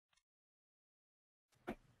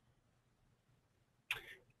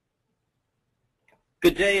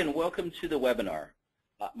Good day and welcome to the webinar.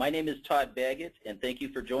 My name is Todd Baggett and thank you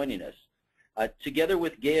for joining us. Together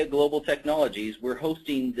with Gaia Global Technologies, we're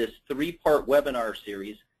hosting this three-part webinar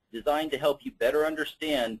series designed to help you better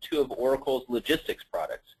understand two of Oracle's logistics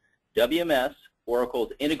products, WMS,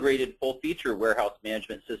 Oracle's Integrated Full-Feature Warehouse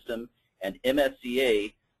Management System, and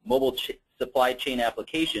MSCA, Mobile Supply Chain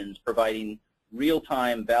Applications, providing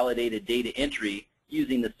real-time validated data entry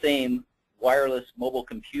using the same wireless mobile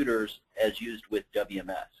computers as used with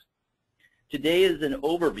WMS. Today is an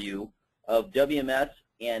overview of WMS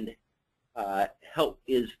and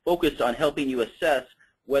is focused on helping you assess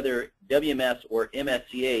whether WMS or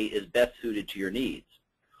MSCA is best suited to your needs.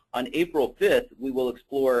 On April 5th, we will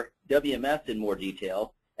explore WMS in more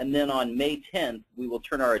detail, and then on May 10th, we will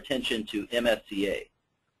turn our attention to MSCA.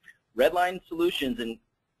 Redline Solutions and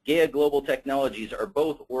Gaia Global Technologies are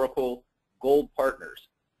both Oracle Gold partners.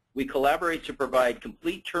 We collaborate to provide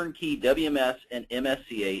complete turnkey WMS and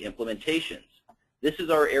MSCA implementations. This is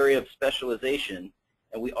our area of specialization,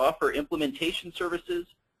 and we offer implementation services,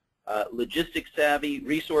 logistics-savvy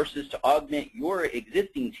resources to augment your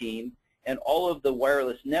existing team, and all of the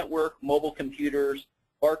wireless network, mobile computers,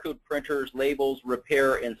 barcode printers, labels,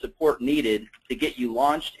 repair, and support needed to get you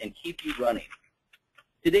launched and keep you running.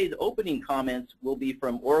 Today's opening comments will be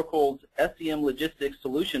from Oracle's SCM Logistics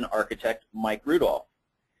Solution Architect, Mike Rudolph.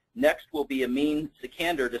 Next will be Amin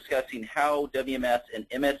Sikander discussing how WMS and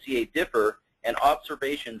MSCA differ and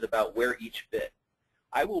observations about where each fit.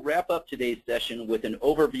 I will wrap up today's session with an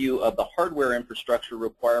overview of the hardware infrastructure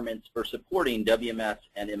requirements for supporting WMS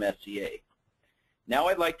and MSCA. Now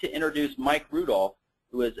I'd like to introduce Mike Rudolph,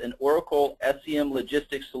 who is an Oracle SCM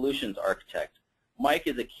Logistics Solutions Architect. Mike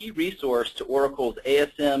is a key resource to Oracle's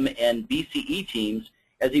ASM and BCE teams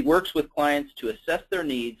as he works with clients to assess their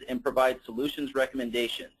needs and provide solutions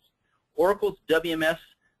recommendations. Oracle's WMS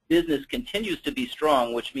business continues to be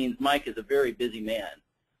strong, which means Mike is a very busy man.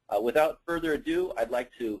 Without further ado, I'd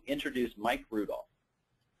like to introduce Mike Rudolph.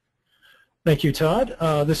 Thank you, Todd.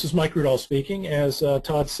 This is Mike Rudolph speaking. As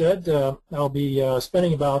Todd said, I'll be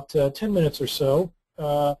spending about 10 minutes or so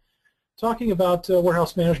talking about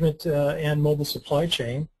warehouse management and mobile supply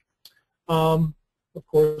chain. Of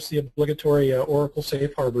course, the obligatory Oracle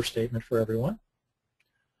Safe Harbor statement for everyone.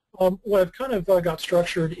 What I've kind of got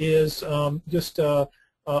structured is just a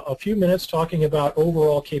few minutes talking about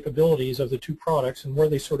overall capabilities of the two products and where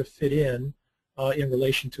they sort of fit in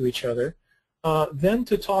relation to each other. Then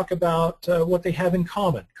to talk about what they have in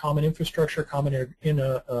common infrastructure, common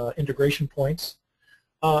integration points.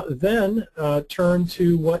 Then turn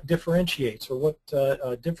to what differentiates, or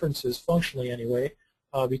what differences, functionally anyway,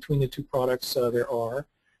 between the two products there are.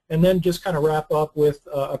 And then just kind of wrap up with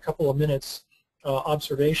a couple of minutes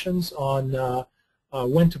observations on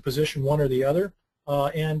when to position one or the other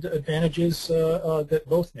and advantages that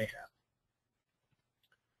both may have.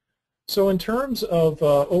 So in terms of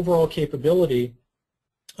overall capability,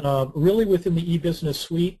 really within the e-business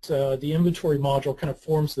suite, the inventory module kind of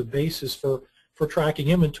forms the basis for tracking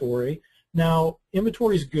inventory. Now,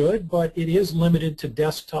 inventory is good, but it is limited to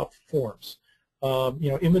desktop forms.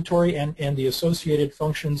 Inventory and the associated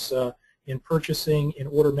functions in purchasing, in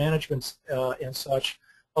order management and such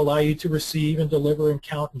allow you to receive and deliver and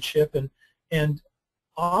count and ship and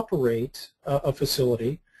operate a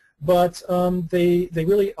facility, but they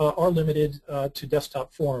really are limited to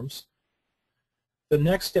desktop forms. The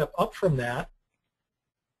next step up from that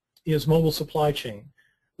is mobile supply chain.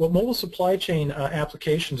 What mobile supply chain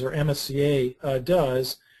applications, or MSCA,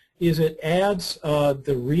 does is it adds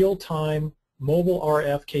the real-time mobile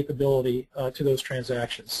RF capability to those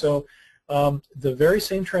transactions. So the very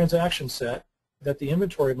same transaction set that the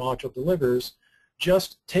inventory module delivers,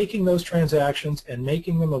 just taking those transactions and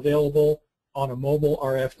making them available on a mobile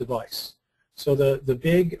RF device. So the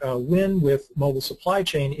big win with mobile supply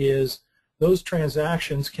chain is those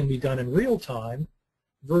transactions can be done in real time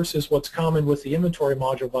versus what's common with the inventory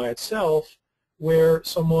module by itself, where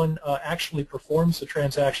someone actually performs the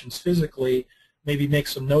transactions physically, maybe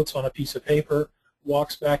makes some notes on a piece of paper,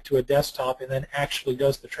 walks back to a desktop, and then actually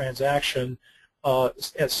does the transaction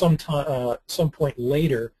at some point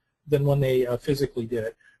later than when they physically did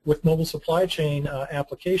it. With mobile supply chain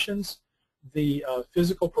applications, the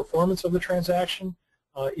physical performance of the transaction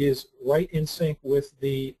is right in sync with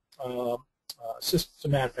the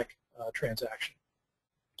systematic transaction.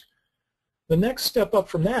 The next step up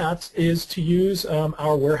from that is to use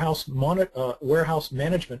our warehouse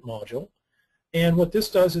management module. And what this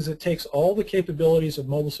does is it takes all the capabilities of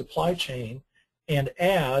mobile supply chain and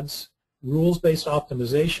adds rules-based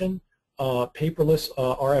optimization, paperless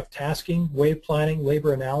RF tasking, wave planning,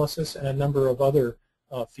 labor analysis, and a number of other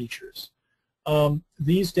features.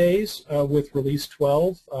 These days, with Release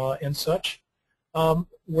 12 and such,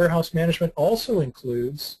 warehouse management also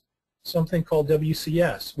includes something called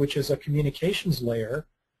WCS, which is a communications layer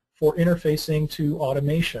for interfacing to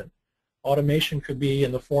automation. Automation could be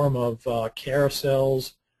in the form of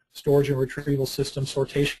carousels, storage and retrieval systems,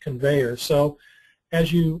 sortation conveyors. So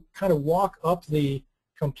as you kind of walk up the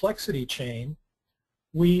complexity chain,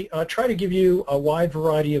 we try to give you a wide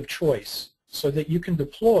variety of choice so that you can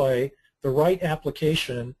deploy the right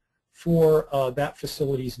application for that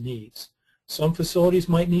facility's needs. Some facilities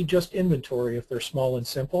might need just inventory if they're small and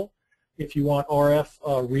simple. If you want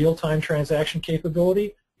RF real-time transaction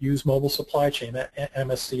capability, use mobile supply chain,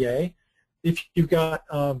 MSCA. If you've got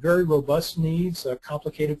very robust needs,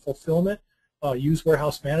 complicated fulfillment, use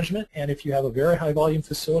warehouse management. And if you have a very high volume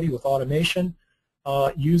facility with automation,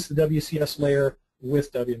 use the WCS layer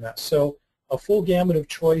with WMS. So a full gamut of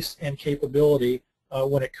choice and capability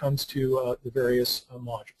when it comes to the various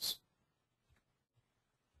modules.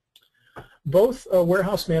 Both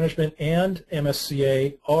warehouse management and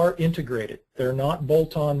MSCA are integrated. They're not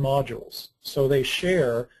bolt-on modules. So they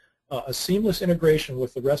share a seamless integration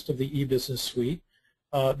with the rest of the e-business suite.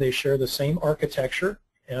 They share the same architecture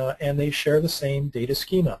and they share the same data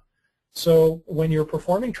schema. So when you're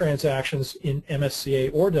performing transactions in MSCA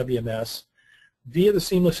or WMS, via the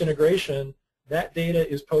seamless integration, that data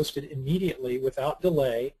is posted immediately without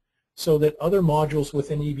delay so that other modules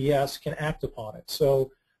within EBS can act upon it.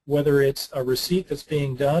 So whether it's a receipt that's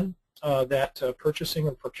being done that purchasing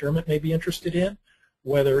or procurement may be interested in,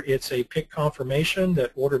 whether it's a pick confirmation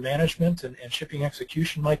that order management and shipping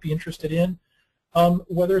execution might be interested in,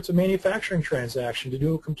 whether it's a manufacturing transaction to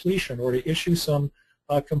do a completion or to issue some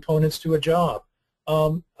components to a job.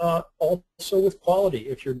 Also with quality,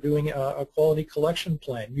 if you're doing a quality collection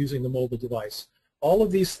plan using the mobile device. All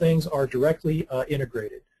of these things are directly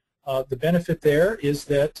integrated. The benefit there is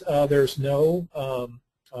that there's no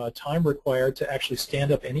time required to actually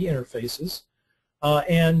stand up any interfaces,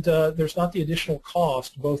 and there's not the additional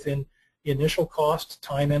cost, both in initial cost,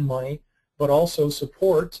 time and money, but also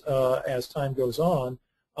support as time goes on.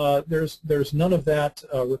 There's none of that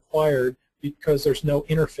required because there's no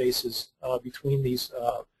interfaces between these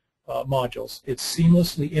modules. It's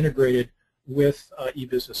seamlessly integrated with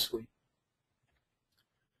eBusiness Suite.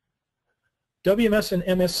 WMS and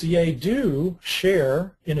MSCA do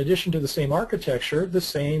share, in addition to the same architecture, the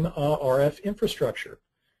same RF infrastructure.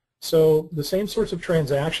 So the same sorts of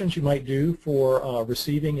transactions you might do for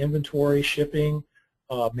receiving inventory, shipping,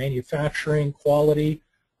 manufacturing, quality,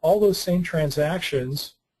 all those same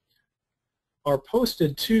transactions are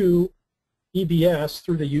posted to EBS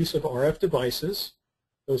through the use of RF devices.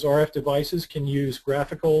 Those RF devices can use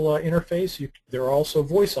graphical interface. There are also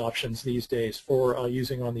voice options these days for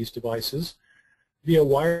using on these devices via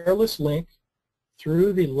wireless link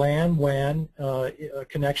through the LAN-WAN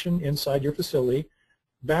connection inside your facility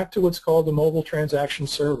back to what's called the mobile transaction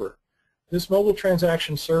server. This mobile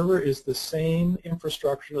transaction server is the same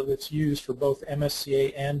infrastructure that's used for both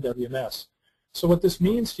MSCA and WMS. So what this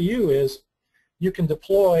means to you is you can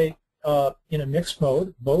deploy in a mixed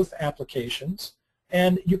mode both applications,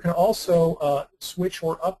 and you can also switch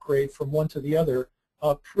or upgrade from one to the other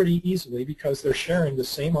pretty easily because they're sharing the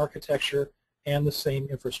same architecture and the same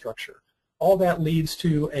infrastructure. All that leads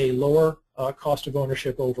to a lower cost of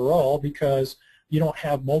ownership overall because you don't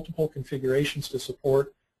have multiple configurations to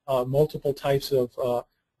support multiple types of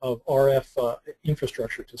RF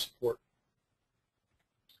infrastructure to support.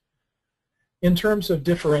 In terms of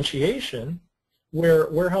differentiation, where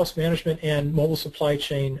warehouse management and mobile supply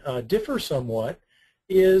chain differ somewhat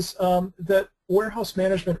is that warehouse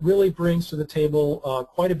management really brings to the table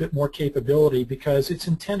quite a bit more capability because it's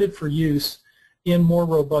intended for use in more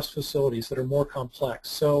robust facilities that are more complex.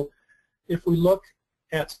 So if we look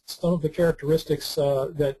at some of the characteristics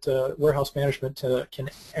that warehouse management can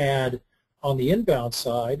add on the inbound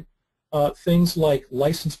side, things like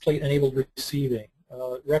license plate enabled receiving,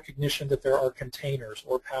 recognition that there are containers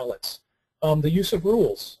or pallets, the use of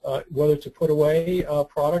rules, whether to put away a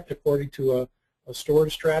product according to a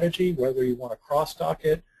storage strategy, whether you want to cross-dock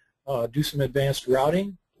it, do some advanced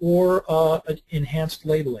routing, or enhanced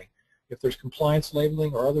labeling. If there's compliance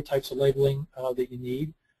labeling or other types of labeling that you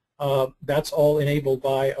need, that's all enabled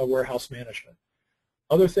by warehouse management.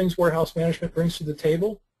 Other things warehouse management brings to the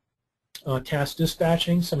table, task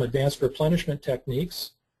dispatching, some advanced replenishment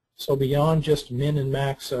techniques. So beyond just min and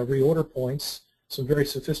max reorder points, some very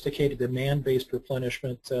sophisticated demand-based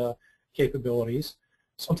replenishment capabilities.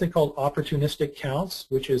 Something called opportunistic counts,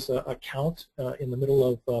 which is a count in the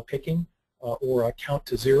middle of picking or a count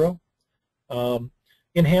to zero.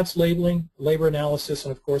 enhanced labeling, labor analysis,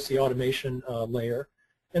 and of course the automation layer.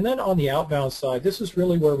 And then on the outbound side, this is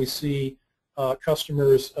really where we see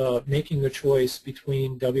customers making the choice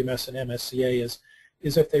between WMS and MSCA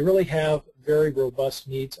is if they really have very robust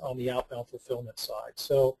needs on the outbound fulfillment side.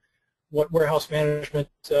 So what warehouse management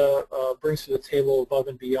brings to the table above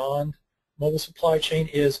and beyond mobile supply chain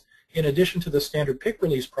is, in addition to the standard pick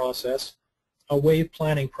release process, a wave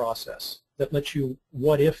planning process that lets you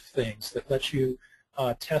what-if things, that lets you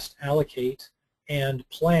test, allocate, and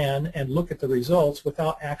plan and look at the results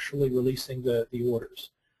without actually releasing the orders.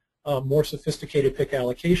 More sophisticated pick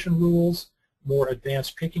allocation rules, more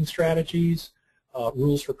advanced picking strategies,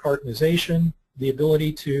 rules for cartonization, the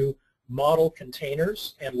ability to model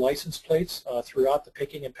containers and license plates throughout the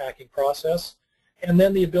picking and packing process, and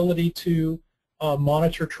then the ability to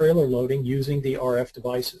monitor trailer loading using the RF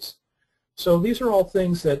devices. So these are all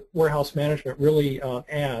things that warehouse management really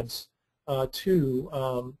adds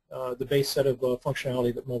to the base set of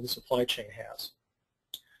functionality that mobile supply chain has.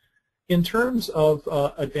 In terms of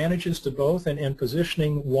advantages to both and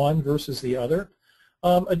positioning one versus the other,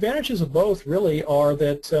 advantages of both really are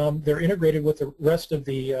that they're integrated with the rest of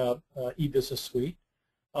the e-business suite.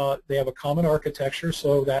 They have a common architecture,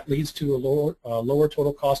 so that leads to a lower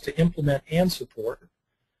total cost to implement and support.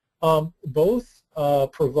 Both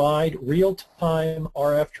provide real-time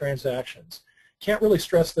RF transactions. Can't really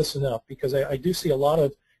stress this enough because I do see a lot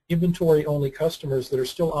of inventory-only customers that are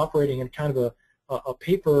still operating in kind of a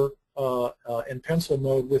paper and pencil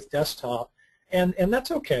mode with desktop, and that's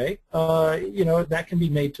okay. You know, that can be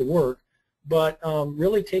made to work, but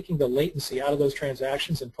really taking the latency out of those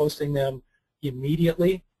transactions and posting them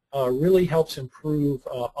immediately really helps improve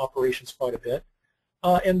operations quite a bit.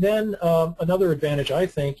 And then another advantage, I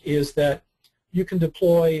think, is that you can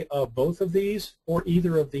deploy both of these or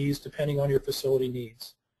either of these depending on your facility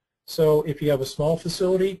needs. So if you have a small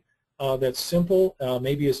facility that's simple,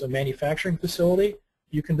 maybe as a manufacturing facility,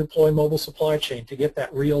 you can deploy mobile supply chain to get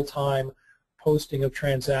that real-time posting of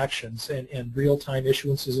transactions and real-time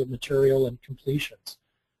issuances of material and completions.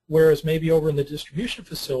 Whereas maybe over in the distribution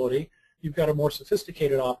facility, you've got a more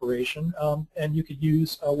sophisticated operation and you could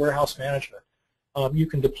use warehouse management. You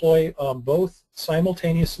can deploy both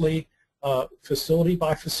simultaneously, facility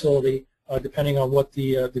by facility, depending on what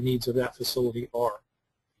the needs of that facility are.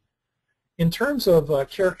 In terms of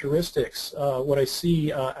characteristics, what I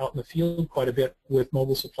see out in the field quite a bit with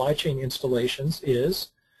mobile supply chain installations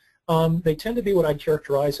is they tend to be what I'd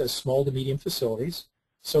characterize as small to medium facilities.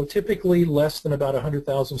 So typically less than about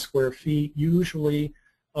 100,000 square feet, usually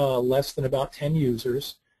less than about 10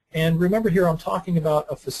 users. And remember here I'm talking about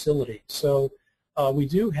a facility. So we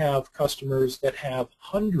do have customers that have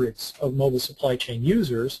hundreds of mobile supply chain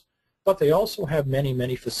users, but they also have many,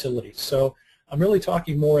 many facilities. So I'm really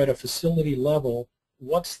talking more at a facility level.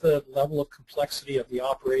 What's the level of complexity of the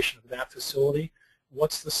operation of that facility?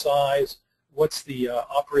 What's the size? What's the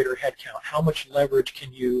operator headcount? How much leverage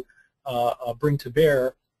can you bring to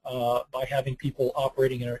bear by having people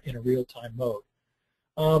operating in a real-time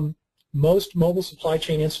mode? Most mobile supply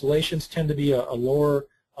chain installations tend to be a lower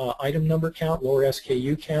item number count, lower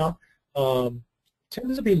SKU count,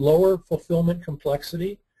 tends to be lower fulfillment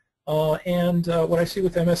complexity. And what I see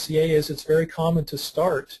with MSCA is it's very common to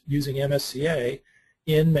start using MSCA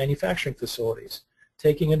in manufacturing facilities,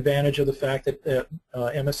 taking advantage of the fact that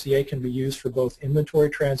MSCA can be used for both inventory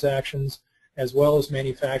transactions as well as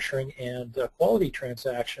manufacturing and quality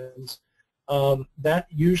transactions. That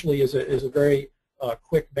usually is a very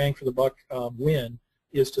quick bang for the buck win,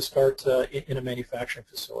 is to start in a manufacturing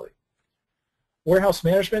facility. Warehouse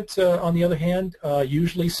management, on the other hand,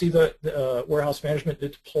 usually see the warehouse management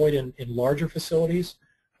deployed in larger facilities,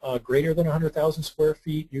 greater than 100,000 square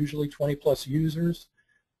feet, usually 20+ users,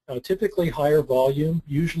 typically higher volume,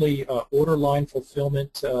 usually order line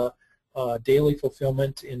fulfillment, daily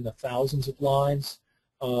fulfillment in the thousands of lines,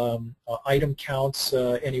 item counts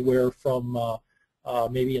anywhere from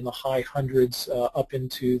maybe in the high hundreds up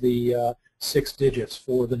into the 6 digits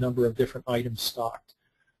for the number of different items stocked.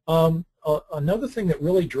 Another thing that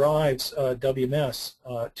really drives WMS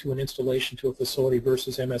to an installation to a facility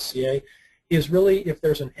versus MSCA is really if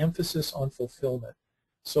there's an emphasis on fulfillment.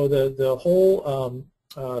 So the whole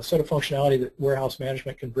set of functionality that warehouse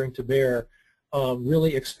management can bring to bear,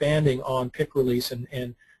 really expanding on pick release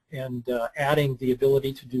and adding the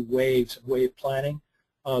ability to do waves and wave planning,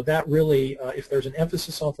 that really, if there's an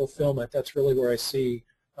emphasis on fulfillment, that's really where I see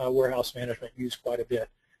warehouse management used quite a bit.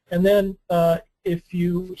 And then if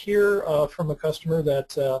you hear from a customer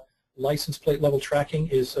that license plate level tracking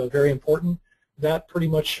is very important, that pretty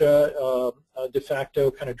much de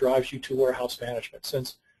facto kind of drives you to warehouse management,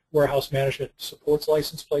 since warehouse management supports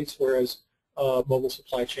license plates, whereas mobile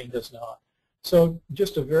supply chain does not. So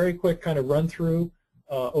just a very quick kind of run through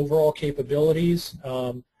overall capabilities,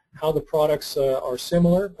 how the products are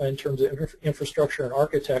similar in terms of infrastructure and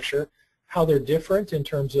architecture, how they're different in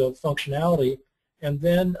terms of functionality, and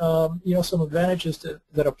then some advantages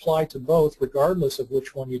that apply to both regardless of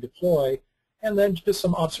which one you deploy, and then just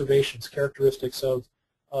some observations, characteristics of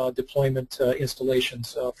deployment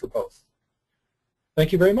installations for both.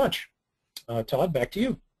 Thank you very much. Todd, back to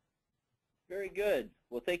you. Very good.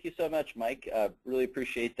 Well, thank you so much, Mike. Really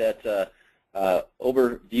appreciate that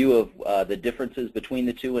overview of the differences between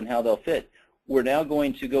the two and how they'll fit. We're now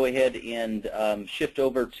going to go ahead and shift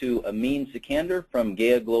over to Amin Sikander from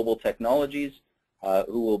Gaia Global Technologies,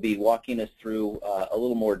 who will be walking us through a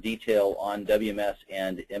little more detail on WMS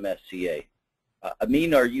and MSCA.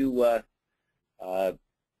 Amin, are you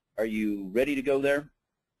ready to go there?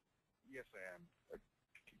 Yes, I am.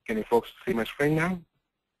 Can you folks see my screen now?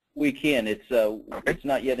 We can. It's okay. It's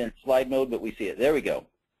not yet in slide mode, but we see it. There we go.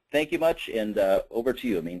 Thank you much, and over to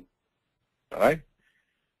you, Amin. All right.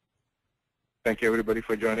 Thank you, everybody,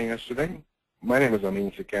 for joining us today. My name is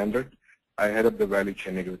Amin Sikander. I head up the value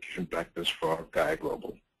chain execution practice for Gaia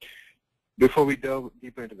Global. Before we delve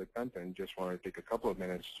deeper into the content, just want to take a couple of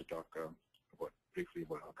minutes to talk briefly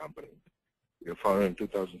about our company. We were founded in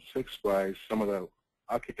 2006 by some of the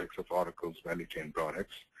architects of Oracle's value chain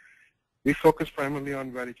products. We focus primarily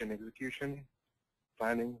on value chain execution,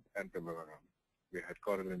 planning, and delivery. We're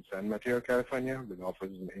headquartered in San Mateo, California, with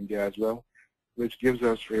offices in India as well, which gives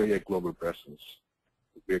us really a global presence.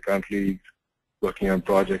 We're currently working on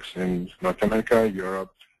projects in North America,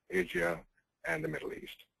 Europe, Asia, and the Middle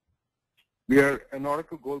East. We are an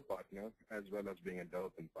Oracle Gold partner, as well as being a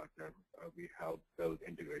development partner. We help build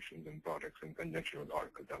integrations and products in conjunction with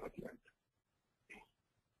Oracle development.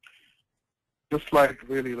 This slide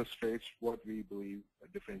really illustrates what we believe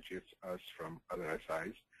differentiates us from other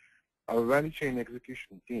SIs. Our value chain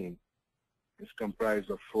execution team is comprised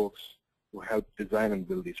of folks who help design and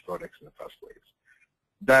build these products in the first place.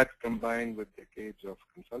 That, combined with decades of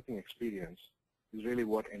consulting experience, is really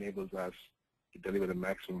what enables us to deliver the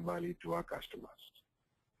maximum value to our customers.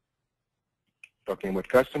 Talking about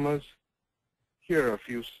customers, here are a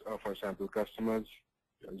few of our sample customers.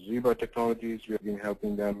 Zebra Technologies, we have been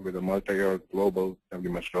helping them with a multi-year global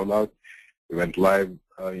WMS rollout. We went live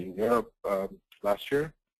in Europe last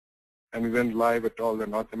year, and we went live at all the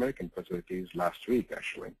North American facilities last week,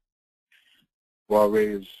 actually.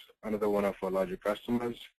 Huawei is another one of our larger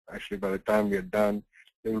customers. Actually, by the time we are done,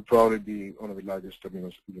 they will probably be one of the largest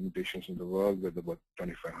WMS implementations in the world with about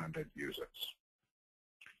 2,500 users.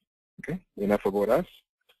 Okay, enough about us.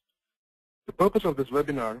 The purpose of this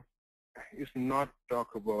webinar is not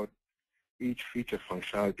talk about each feature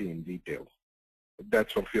functionality in detail.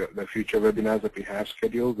 That's what the future webinars that we have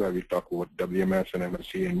scheduled, where we talk about WMS and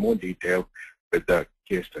MSCA in more detail with the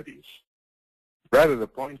case studies. Rather, the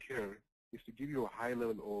point here is to give you a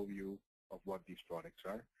high-level overview of what these products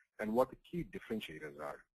are and what the key differentiators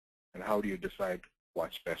are, and how do you decide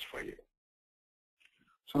what's best for you.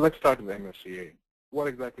 So let's start with MSCA. What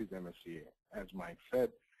exactly is MSCA? As Mike said,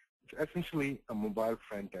 it's essentially a mobile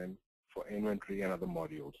front end for inventory and other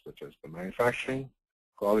modules, such as the manufacturing,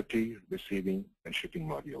 quality, receiving, and shipping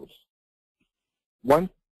modules. One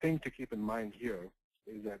thing to keep in mind here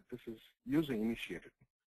is that this is user-initiated,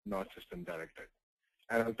 not system-directed.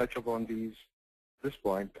 And I'll touch upon these at this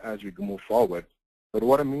point as we move forward. But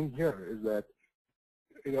what I mean here is that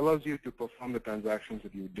it allows you to perform the transactions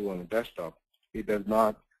that you do on a desktop. It does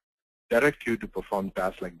not direct you to perform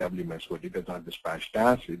tasks like WMS, where it does not dispatch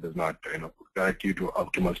tasks. It does not direct you to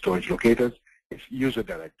optimal storage locators. It's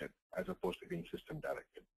user-directed as opposed to being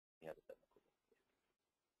system-directed.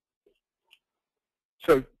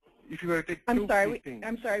 So if you were to take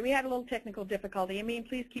I'm sorry, we had a little technical difficulty. Amin,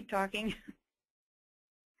 please keep talking.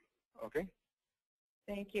 Okay.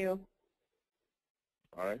 Thank you.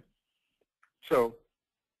 All right. So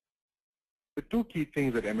the two key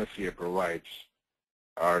things that MSCA provides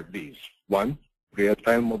are these. One,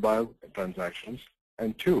 real-time mobile transactions,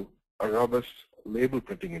 and two, a robust label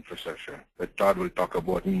printing infrastructure that Todd will talk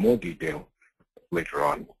about in more detail later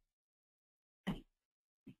on.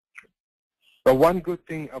 But one good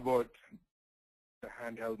thing about the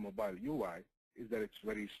handheld mobile UI is that it's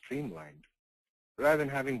very streamlined. Rather than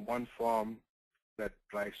having one form that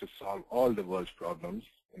tries to solve all the world's problems,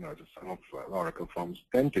 as some of Oracle forms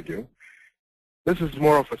tend to do, this is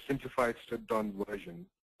more of a simplified, stripped-down version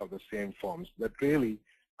of the same forms that really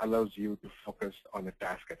allows you to focus on the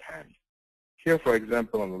task at hand. Here, for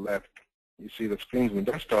example, on the left, you see the screens on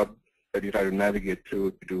the desktop that you try to navigate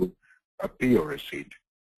through to do a PO receipt.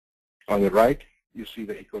 On the right, you see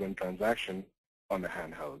the equivalent transaction on the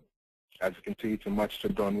handheld. As you can see, it's a much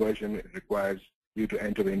stripped-down version. It requires you to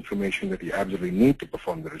enter the information that you absolutely need to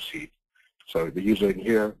perform the receipt. So the user in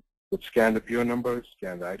here would scan the PO number,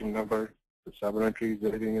 scan the item number, the sub-entries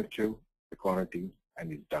relating it to, the quantity,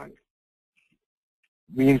 and it's done.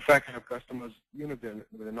 We, in fact, have customers, even if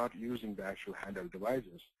they're not using the actual handheld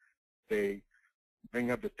devices, they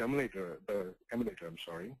bring up the emulator,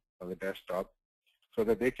 on the desktop so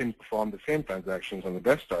that they can perform the same transactions on the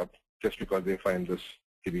desktop just because they find this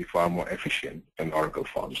to be far more efficient than Oracle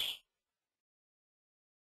forms.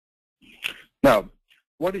 Now,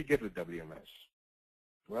 what do you get with WMS?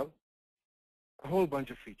 Well, a whole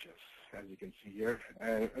bunch of features, as you can see here,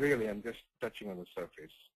 and really I'm just touching on the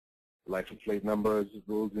surface. License plate numbers,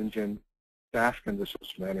 rules engine, task and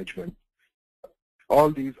resource management. All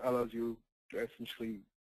these allows you to essentially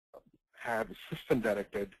have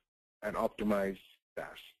system-directed and optimized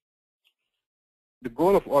tasks. The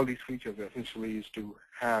goal of all these features essentially is to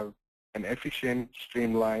have an efficient,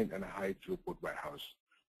 streamlined, and a high throughput warehouse,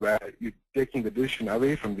 where you're taking the decision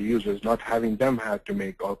away from the users, not having them have to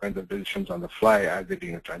make all kinds of decisions on the fly as they're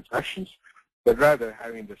doing the transactions, but rather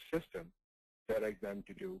having the system direct them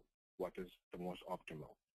to do what is the most optimal.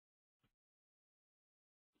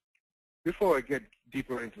 Before I get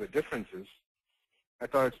deeper into the differences, I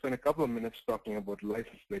thought I'd spend a couple of minutes talking about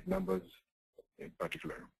license plate numbers in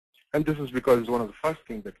particular. And this is because it's one of the first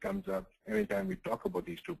things that comes up anytime we talk about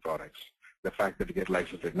these two products, the fact that you get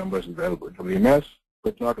license plate numbers available with WMS,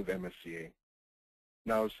 but not with MSCA.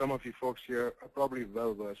 Now, some of you folks here are probably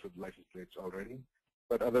well versed with license plates already,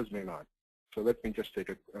 but others may not. So let me just take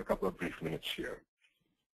a couple of brief minutes here.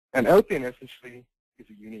 An LPN essentially is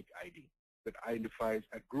a unique ID that identifies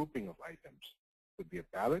a grouping of items. Could be a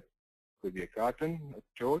pallet, could be a carton, a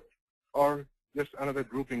tote, or just another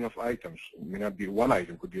grouping of items. It may not be one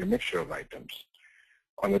item, could be a mixture of items.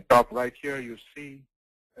 On the top right here, you see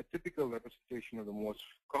a typical representation of the most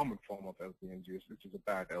common form of LPNs used, which is a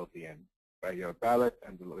bad LPN, where you have a pallet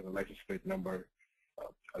and the license plate number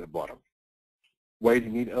at the bottom. Why do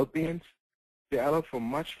you need LPNs? They allow for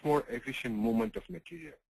much more efficient movement of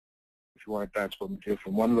material. If you want to transport material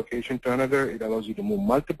from one location to another, it allows you to move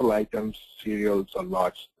multiple items, serials, or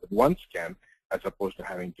lots with one scan, as opposed to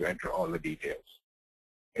having to enter all the details.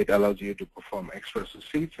 It allows you to perform express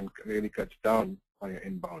receipts and really cuts down on your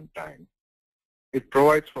inbound time. It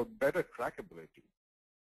provides for better trackability.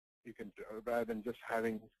 You can, rather than just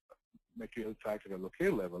having material tracked at a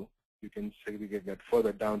locale level, you can segregate that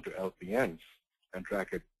further down to LPNs and track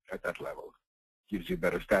it at that level. Gives you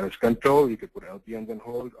better status control. You could put LPNs on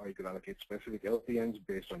hold, or you could allocate specific LPNs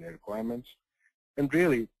based on your requirements. And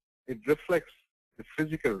really, it reflects the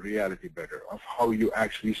physical reality better of how you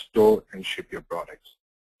actually store and ship your products.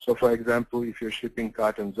 So for example, if you're shipping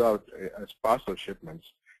cartons out as parcel shipments,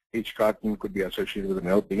 each carton could be associated with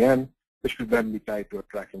an LPN, which will then be tied to a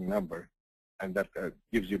tracking number, and that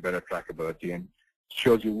gives you better trackability and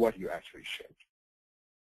shows you what you actually shipped.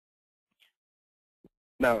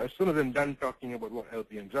 Now, as soon as I'm done talking about what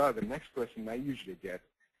LPNs are, the next question I usually get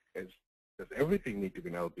is, does everything need to be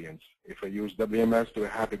in LPNs? If I use WMS, do I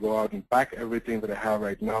have to go out and pack everything that I have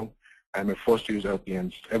right now? Am I forced to use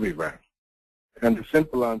LPNs everywhere? And the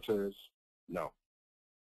simple answer is no.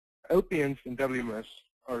 LPNs in WMS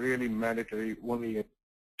are really mandatory only in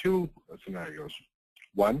two scenarios.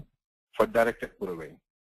 One, for directed put away.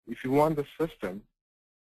 If you want the system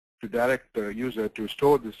to direct the user to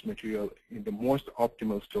store this material in the most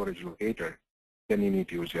optimal storage locator, then you need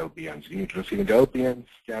to use LPNs. You need to receive the LPN,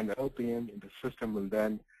 scan the LPN, and the system will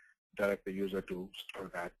then direct the user to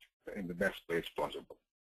store that in the best place possible.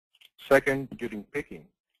 Second, during picking,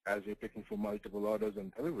 as you're picking for multiple orders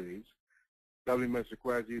and deliveries, WMS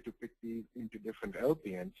requires you to pick these into different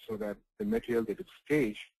LPNs so that the material that is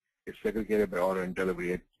staged is segregated by order and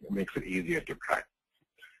delivery. It makes it easier to track.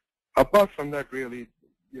 Apart from that, really,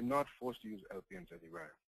 you're not forced to use LPNs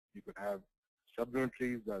anywhere. You could have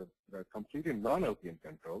sub-entries that are completely non-LPN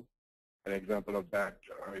controlled. An example of that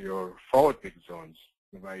are your forward pick zones,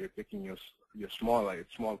 where you're picking your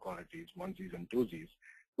small quantities, onesies and twosies.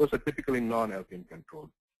 Those are typically non-LPN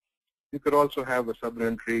controlled. You could also have a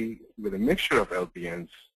sub-entry with a mixture of LPNs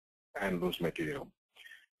and loose material.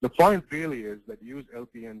 The point really is that use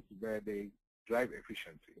LPNs where they drive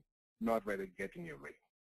efficiency, not where they get in your way.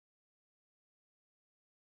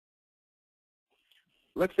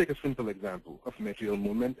 Let's take a simple example of material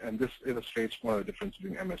movement, and this illustrates one of the differences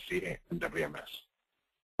between MSCA and WMS.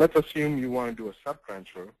 Let's assume you want to do a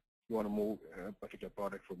sub-transfer. You want to move a particular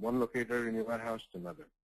product from one locator in your warehouse to another.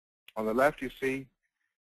 On the left, you see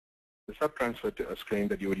the sub-transfer screen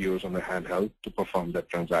that you would use on the handheld to perform that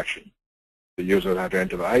transaction. The user will have to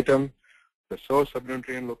enter the item, the source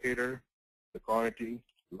sub-nutrient locator, the quantity,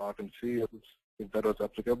 lot and cereals, if that was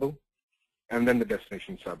applicable, and then the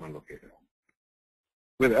destination sub-one locator.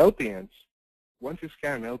 With LPNs, once you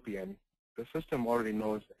scan an LPN, the system already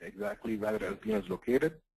knows exactly where the LPN is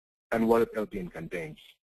located and what its LPN contains.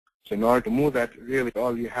 So in order to move that, really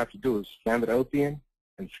all you have to do is scan the LPN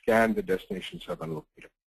and scan the destination sub-one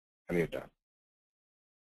locator, and you're done.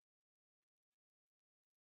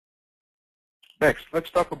 Next, let's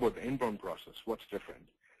talk about the inbound process. What's different?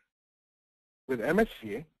 With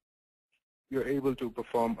MSCA, you're able to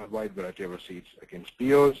perform a wide variety of receipts against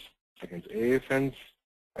POs, against ASNs,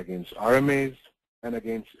 against RMAs, and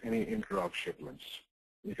against any inter-op shipments.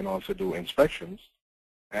 You can also do inspections,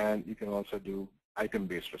 and you can also do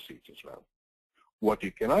item-based receipts as well. What you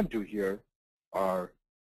cannot do here are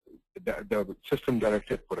the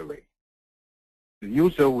system-directed put away. The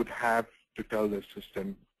user would have to tell the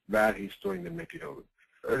system where he's storing the material.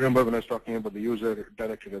 Remember when I was talking about the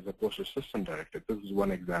user-directed as opposed to system-directed, this is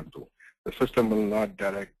one example. The system will not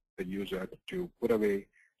direct the user to put away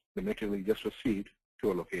the material he just received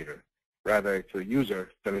to a locator. Rather, it's the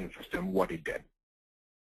user telling the system what he did.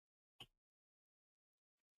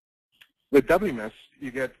 With WMS,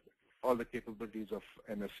 you get all the capabilities of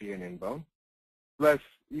MSCA and inbound, plus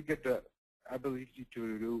you get the ability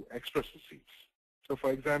to do express receipts. So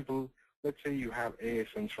for example, let's say you have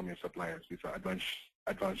ASNs from your suppliers. These are advanced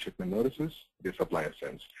shipment notices your supplier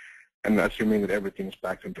sends. And assuming that everything is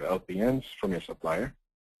packed into LPNs from your supplier,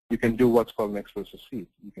 you can do what's called an express receipt.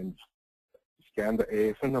 You can scan the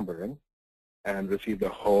ASN number in and receive the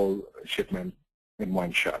whole shipment in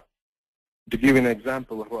one shot. To give you an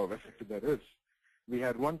example of how effective that is, we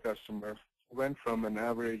had one customer who went from an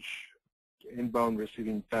average inbound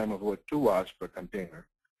receiving time of about 2 hours per container,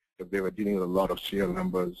 if they were dealing with a lot of serial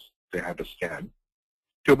numbers they had to scan,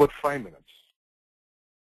 to about 5 minutes,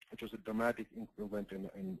 which was a dramatic improvement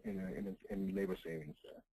in labor savings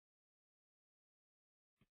there.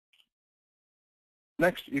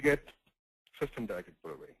 Next, you get system-directed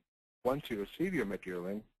put away. Once you receive your material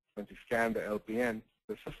in, once you scan the LPN,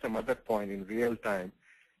 the system at that point in real time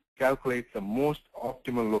calculates the most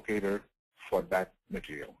optimal locator for that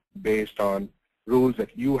material based on rules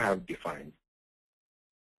that you have defined.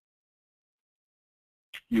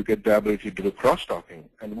 You get the ability to do cross-docking,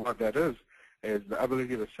 and what that is the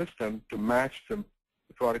ability of the system to match the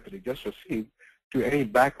product that you just received to any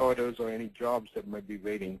back orders or any jobs that might be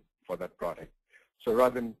waiting for that product. So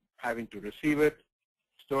rather than having to receive it,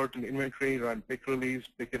 store it in inventory, run pick release,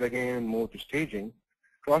 pick it again, and move to staging,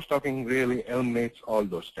 cross-docking really eliminates all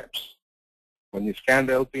those steps. When you scan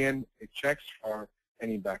the LPN, it checks for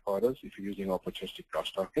any back orders if you're using opportunistic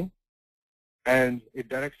cross-docking, and it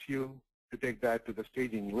directs you to take that to the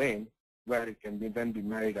staging lane where it can then be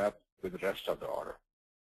married up with the rest of the order.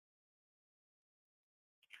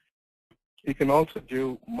 You can also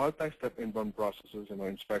do multi-step inbound processes,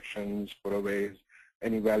 inspections, put-aways,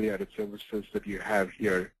 any value-added services that you have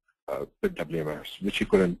here with WMS, which you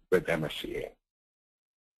couldn't with MSCA.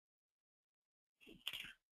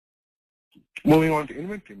 Moving on to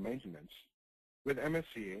inventory maintenance, with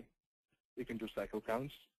MSCA, you can do cycle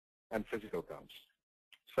counts and physical counts.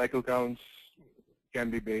 Cycle counts can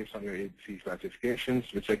be based on your ABC classifications,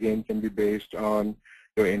 which again can be based on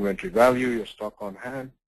your inventory value, your stock on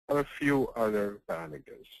hand, or a few other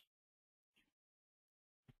parameters.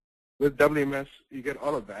 With WMS, you get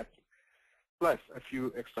all of that, plus a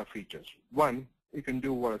few extra features. One, you can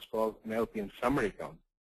do what is called an LPN summary count.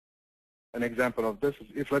 An example of this is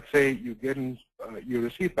if, let's say, you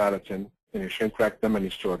receive pallets and you shrink wrap them and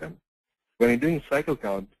you store them. When you're doing cycle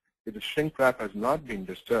count, if the shrink wrap has not been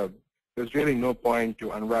disturbed, there's really no point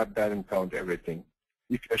to unwrap that and count everything.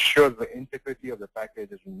 You can assure the integrity of the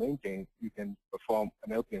package is maintained. You can perform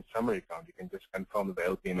an LPN summary count. You can just confirm that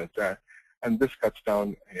the LPN is there, and this cuts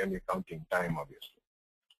down on your counting time, obviously.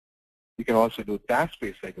 You can also do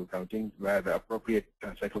task-based cycle counting, where the appropriate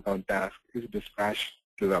cycle count task is dispatched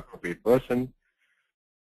to the appropriate person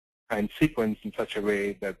and sequenced in such a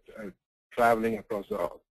way that traveling across the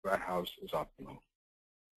warehouse is optimal.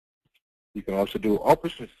 You can also do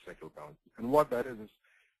opportunistic cycle count. And what that is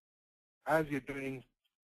as you're doing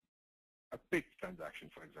a pick transaction,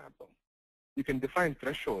 for example, you can define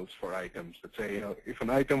thresholds for items. Let's say, if an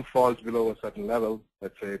item falls below a certain level,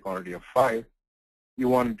 let's say a quantity of 5, you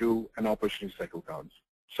want to do an opportunistic cycle count.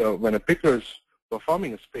 So when a picker is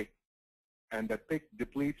performing a pick and that pick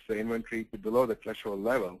depletes the inventory to below the threshold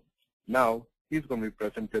level, now he's going to be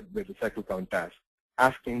presented with a cycle count task,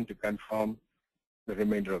 asking to confirm the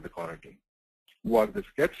remainder of the quantity. What this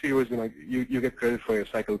gets you is you get credit for your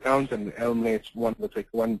cycle counts, and it eliminates one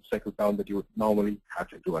cycle count that you would normally have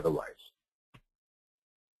to do otherwise.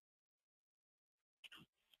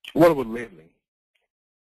 What about labeling?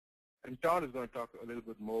 And Todd is going to talk a little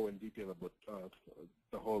bit more in detail about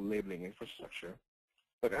the whole labeling infrastructure.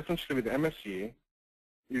 But essentially with the MSCA,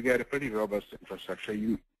 you get a pretty robust infrastructure.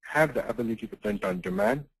 You have the ability to print on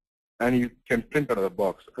demand, and you can print out of the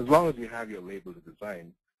box. As long as you have your label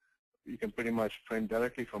designed, you can pretty much print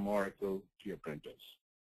directly from Oracle to your printers.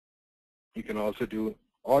 You can also do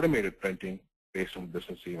automated printing based on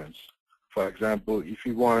business events. For example, if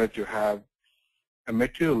you wanted to have a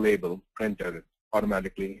material label printed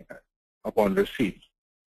automatically upon receipt,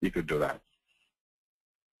 you could do that.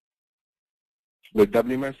 With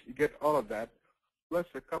WMS, you get all of that, plus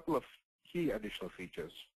a couple of key additional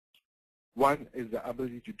features. One is the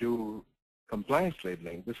ability to do compliance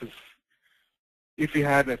labeling. This is if you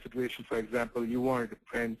had a situation, for example, you wanted to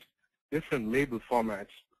print different label formats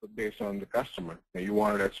based on the customer. You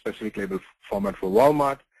wanted a specific label format for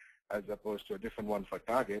Walmart as opposed to a different one for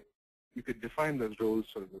Target. You could define those rules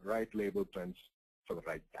so that the right label prints for the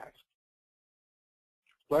right task.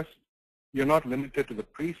 Plus, you're not limited to the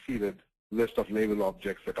preceded list of label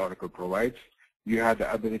objects that Oracle provides. You have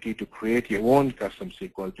the ability to create your own custom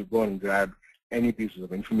SQL to go and grab any pieces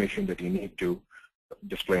of information that you need to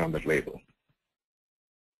display on that label.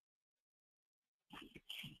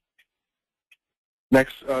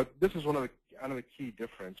 Next, this is another key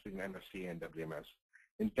difference between MSCA and WMS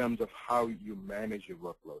in terms of how you manage your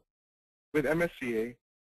workload. With MSCA,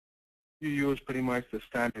 you use pretty much the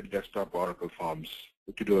standard desktop Oracle forms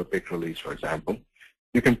to do a pick release, for example.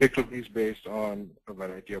 You can pick release based on a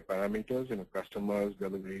variety of parameters, customers,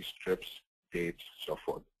 deliveries, trips, dates, so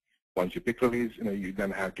forth. Once you pick release, you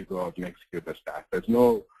then have to go out and execute the task. There's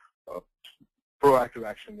no proactive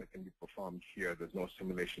action that can be performed here. There's no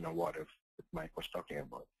simulation or what if that Mike was talking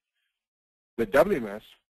about. With WMS,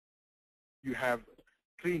 you have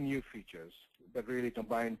 3 new features that really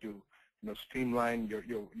combine to streamline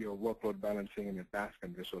your workload balancing and your task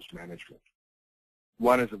and resource management.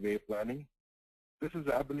 One is the wave planning. This is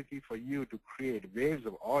the ability for you to create waves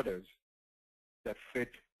of orders that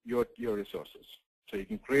fit your resources. So you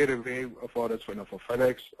can create a wave of orders for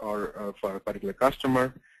FedEx or for a particular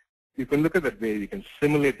customer. You can look at that wave, you can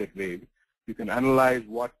simulate that wave, you can analyze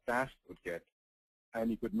what task would get,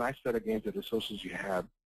 and you could match that against the resources you have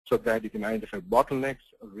so that you can identify bottlenecks,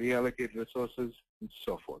 reallocate resources, and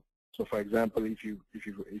so forth. So for example, if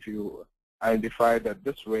you identify that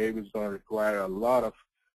this wave is going to require a lot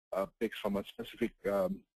of picks from a specific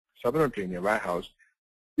subinventory in your warehouse,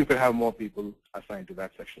 you could have more people assigned to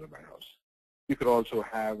that section of the warehouse. You could also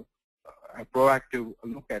have a proactive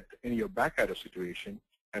look at in your back order situation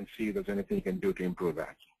and see if there's anything you can do to improve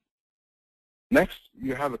that. Next,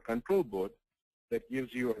 you have a control board that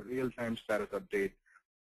gives you a real-time status update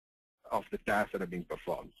of the tasks that are being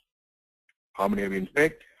performed. How many have been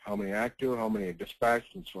picked, how many are active, how many are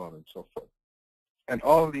dispatched, and so on and so forth. And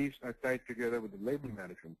all of these are tied together with the label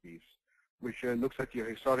management piece, which looks at your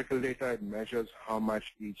historical data. It measures how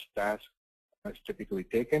much each task has typically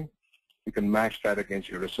taken. You can match that against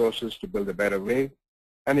your resources to build a better wave,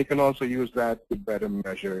 and you can also use that to better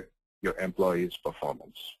measure your employees'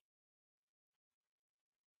 performance.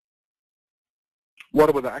 What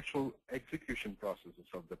about the actual execution processes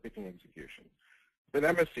of the picking execution? With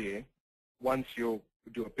MSCA, once you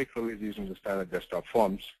do a pick release using the standard desktop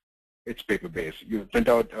forms, it's paper-based. You print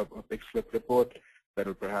out a pick slip report that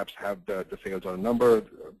will perhaps have the sales order number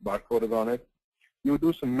barcoded on it. You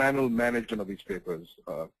do some manual management of these papers,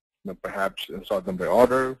 perhaps sort them by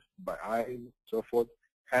order, by aisle, so forth,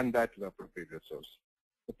 hand that to the appropriate resource.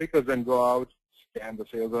 The pickers then go out, scan the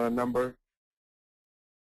sales order number,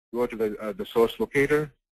 go to the source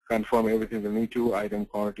locator, confirm everything they need to, item,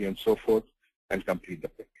 quantity, and so forth, and complete the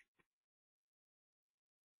pick.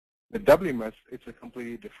 With WMS, it's a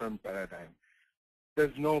completely different paradigm.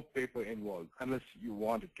 There's no paper involved unless you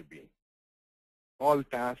want it to be. All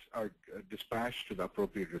tasks are dispatched to the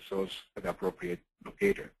appropriate resource at the appropriate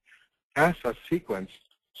locator. Tasks are sequenced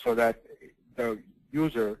so that the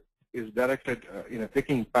user is directed in a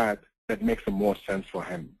picking path that makes the most sense for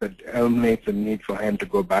him, that eliminates the need for him to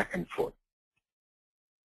go back and forth.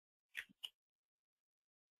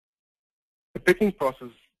 The picking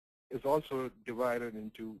process is also divided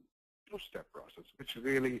into two-step process, which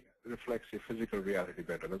really reflects your physical reality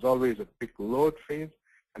better. There's always a pick load phase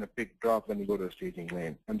and a pick drop when you go to the staging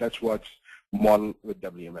lane, and that's what's modeled with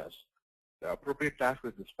WMS. The appropriate task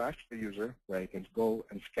is dispatched to the user, where he can go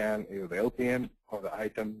and scan either the LPN or the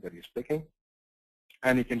item that he's picking,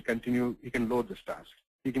 and he can load this task.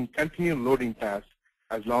 he can continue loading tasks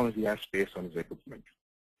as long as he has space on his equipment.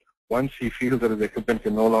 Once he feels that his equipment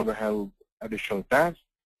can no longer handle additional tasks,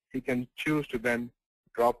 he can choose to then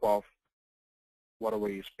drop off whatever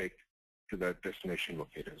he's picked to the destination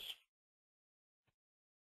locators.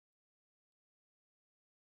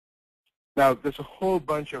 Now, there's a whole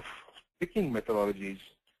bunch of picking methodologies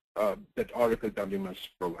that Oracle WMS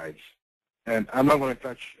provides. And I'm not going to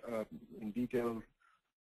touch in detail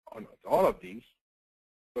on all of these,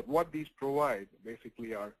 but what these provide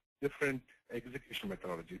basically are different execution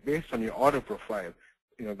methodologies based on your order profile.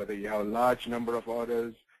 Whether you have a large number of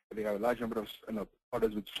orders, whether you have a large number of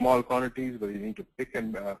orders with small quantities, whether you need to pick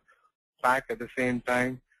and pack at the same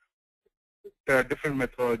time. There are different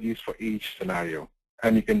methodologies for each scenario,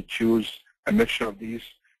 and you can choose a mixture of these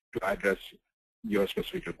to address your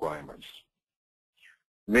specific requirements.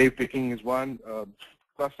 Wave picking is one.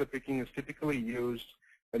 Cluster picking is typically used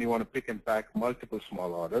when you want to pick and pack multiple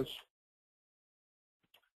small orders.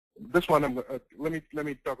 This one, let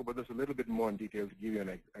me talk about this a little bit more in detail to give you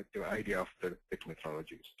an idea of the pick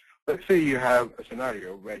methodologies. Let's say you have a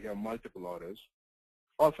scenario where you have multiple orders,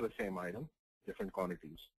 all for the same item, different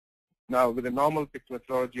quantities. Now, with the normal pick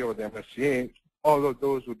methodology or the MSCA, all of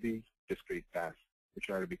those would be discrete tasks, which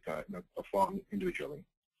are to be performed individually.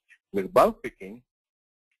 With bulk picking,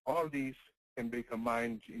 all these can be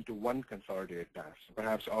combined into one consolidated task.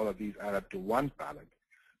 Perhaps all of these add up to one pallet.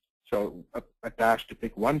 So a task to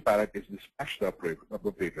pick one pallet is dispatched to the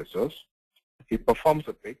appropriate resource. He performs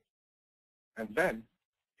a pick, and then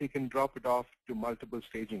he can drop it off to multiple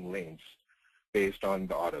staging lanes based on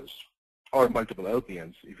the orders, or multiple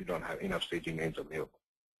LPNs if you don't have enough staging lanes available.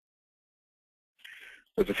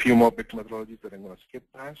 There's a few more pick methodologies that I'm going to skip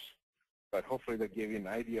past, but hopefully that gave you an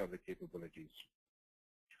idea of the capabilities.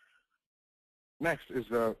 Next is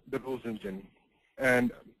the rules engine.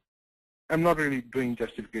 And I'm not really doing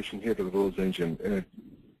justification here to the rules engine.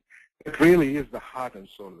 It really is the heart and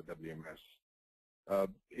soul of the WMS.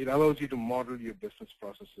 It allows you to model your business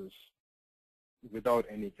processes without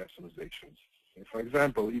any customizations. For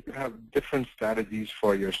example, you can have different strategies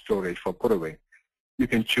for your storage for put away. You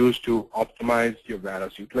can choose to optimize your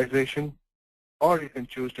warehouse utilization, or you can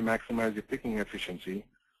choose to maximize your picking efficiency,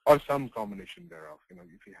 or some combination thereof.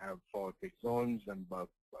 If you have forward pick zones and bulk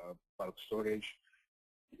storage,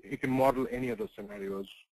 you can model any of those scenarios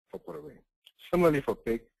for put away. Similarly for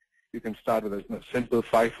pick, you can start with a simple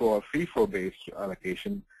FIFO or FIFO based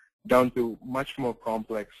allocation down to much more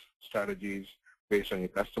complex strategies based on your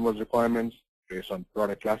customers' requirements, based on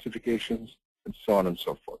product classifications, and so on and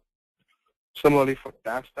so forth. Similarly for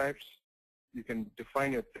task types, you can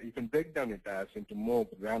break down your tasks into more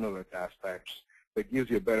granular task types that gives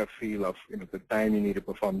you a better feel of the time you need to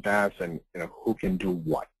perform tasks and who can do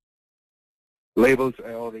what. Labels,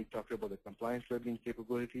 I already talked about the compliance labeling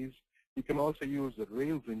capabilities. You can also use the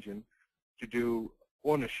Rails engine to do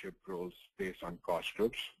ownership roles based on cost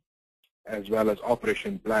groups, as well as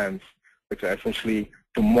operation plans, which are essentially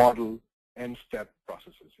to model end-step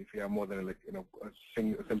processes. If you have more than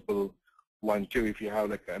a simple 1, 2, if you have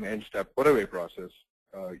an end-step put-away process,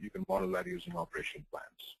 you can model that using operation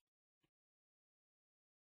plans.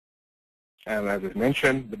 And as I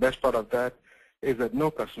mentioned, the best part of that is that no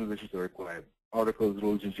customizations are required. Oracle's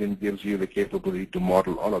rules engine gives you the capability to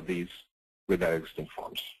model all of these with their existing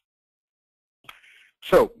forms.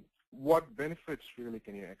 So what benefits really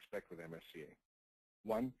can you expect with MSCA?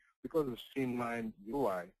 One, because of streamlined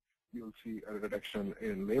UI, you'll see a reduction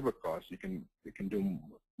in labor costs. You can do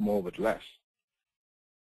more with less.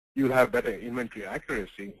 You'll have better inventory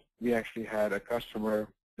accuracy. We actually had a customer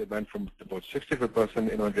that went from about 65%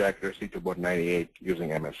 inventory accuracy to about 98%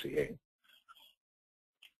 using MSCA.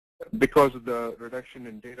 Because of the reduction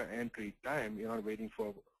in data entry time, you're not waiting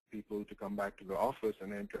for people to come back to the office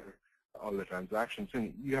and enter all the transactions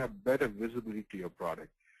in. You have better visibility to your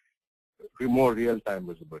product, more real-time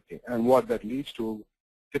visibility. And what that leads to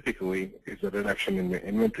typically is a reduction in the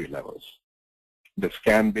inventory levels. The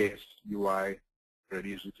scan-based UI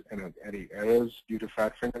reduces any errors due to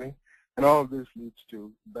fat fingering, and all of this leads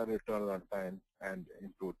to better turnaround time and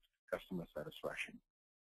improved customer satisfaction.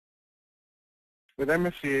 With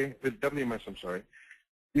WMS,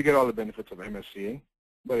 you get all the benefits of MSCA,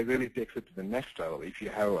 but it really takes it to the next level. If you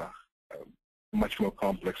have much more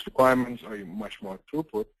complex requirements or much more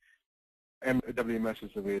throughput, WMS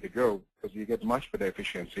is the way to go because you get much better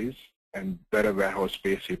efficiencies and better warehouse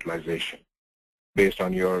space utilization based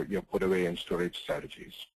on your put away and storage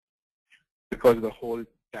strategies. Because of the whole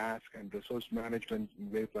task and resource management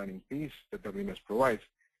and wave planning piece that WMS provides,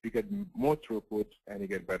 you get more throughput and you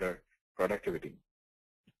get better productivity.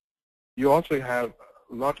 You also have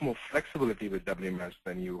a lot more flexibility with WMS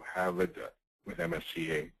than you have with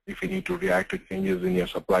MSCA. If you need to react to changes in your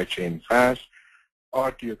supply chain fast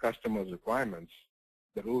or to your customer's requirements,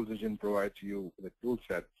 the rules engine provides you with a tool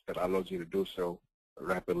set that allows you to do so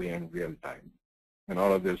rapidly and real time. And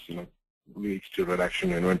all of this, leads to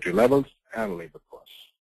reduction in inventory levels and labor costs.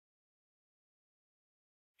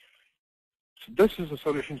 So this is a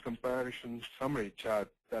solution comparison summary chart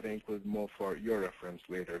that I include more for your reference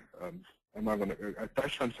later. I'm not going to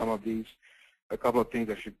touch on some of these. A couple of things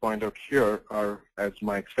I should point out here are, as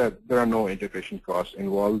Mike said, there are no integration costs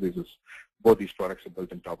involved. Both these products are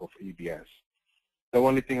built on top of EBS. The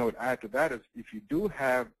only thing I would add to that is if you do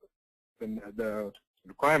have the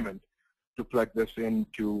requirement to plug this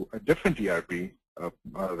into a different ERP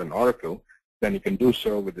other than Oracle, then you can do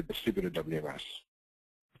so with the distributed WMS.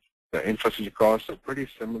 The infrastructure costs are pretty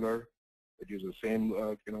similar. It uses the same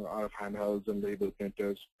RF handhelds and label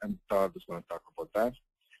printers, and Todd is going to talk about that.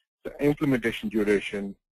 The implementation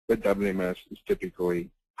duration with WMS is typically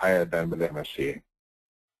higher than with MSCA.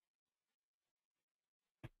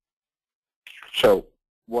 So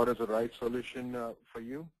what is the right solution for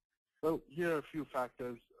you? Well, here are a few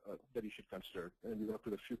factors that you should consider. And we work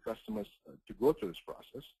with a few customers to go through this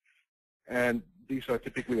process. And these are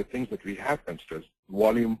typically the things that we have considered: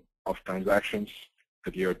 volume of transactions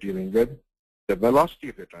that you're dealing with, the velocity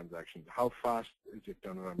of your transactions, how fast is your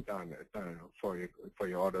turnaround time for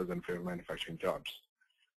your orders and for your manufacturing jobs.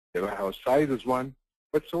 The warehouse size is one,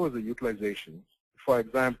 but so is the utilization. For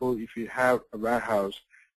example, if you have a warehouse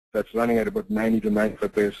that's running at about 90 to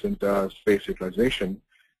 95% space utilization,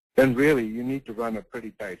 then really you need to run a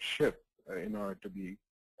pretty tight ship in order to be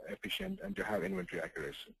efficient and to have inventory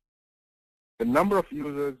accuracy. The number of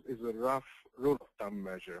users is a rough rule of thumb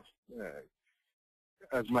measure.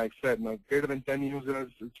 As Mike said, greater than 10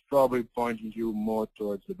 users, it's probably pointing you more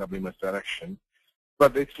towards the WMS direction.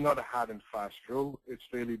 But it's not a hard and fast rule. It's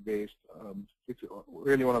really based, it's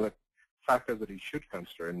really one of the factors that you should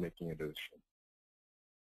consider in making a decision.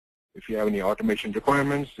 If you have any automation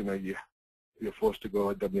requirements, you're forced to go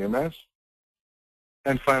with WMS.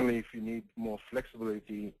 And finally, if you need more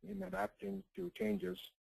flexibility in adapting to changes,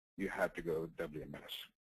 you have to go with WMS.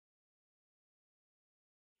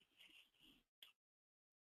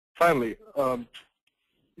 Finally,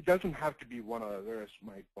 it doesn't have to be one or the other, as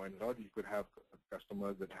Mike pointed out. You could have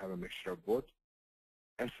customers that have a mixture of both.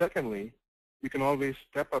 And secondly, you can always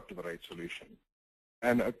step up to the right solution.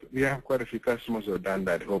 And we have quite a few customers who have done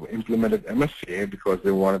that, who have implemented MSCA because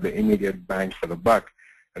they wanted the immediate bang for the buck,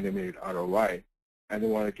 and they made it ROI. And they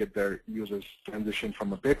want to get their users transition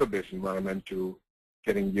from a paper-based environment to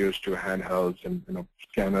getting used to handhelds and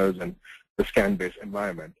scanners and the scan-based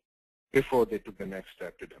environment before they took the next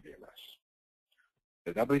step to WMS.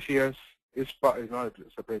 The WCS is not a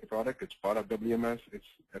separate product. It's part of WMS. It's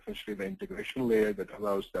essentially the integration layer that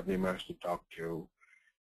allows WMS to talk to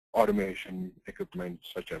automation equipment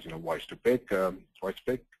such as voice to pick,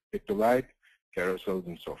 pick to light, carousels,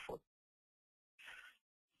 and so forth.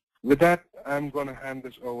 With that, I'm going to hand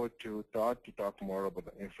this over to Todd to talk more about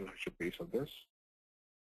the infrastructure piece of this.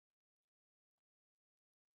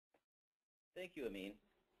 Thank you, Amin.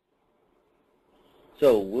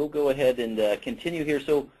 So we'll go ahead and continue here.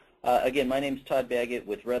 So again, my name is Todd Baggett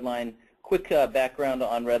with Redline. Quick background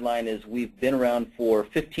on Redline is we've been around for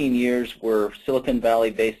 15 years. We're a Silicon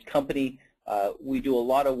Valley-based company. We do a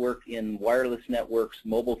lot of work in wireless networks,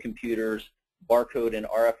 mobile computers, barcode and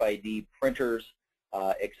RFID printers,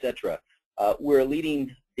 etc. We're a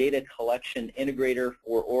leading data collection integrator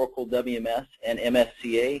for Oracle WMS and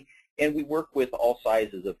MSCA, and we work with all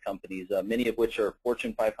sizes of companies, many of which are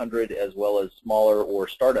Fortune 500 as well as smaller or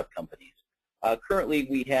startup companies. Currently,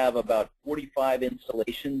 we have about 45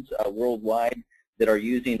 installations worldwide that are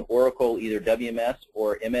using Oracle, either WMS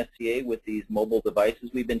or MSCA, with these mobile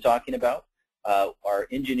devices we've been talking about. Our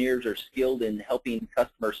engineers are skilled in helping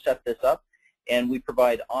customers set this up, and we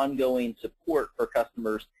provide ongoing support for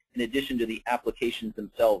customers in addition to the applications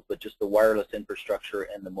themselves, but just the wireless infrastructure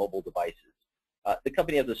and the mobile devices. The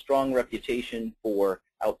company has a strong reputation for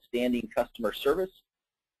outstanding customer service.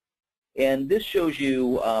 And this shows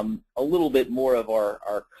you a little bit more of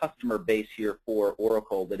our customer base here for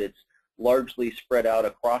Oracle, that it's largely spread out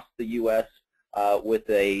across the U.S. With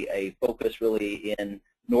a focus really in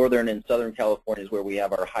Northern and Southern California is where we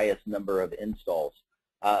have our highest number of installs.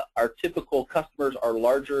 Our typical customers are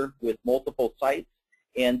larger with multiple sites,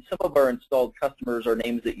 and some of our installed customers are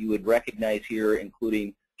names that you would recognize here,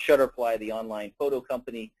 including Shutterfly, the online photo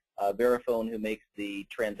company, Verifone, who makes the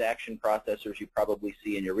transaction processors you probably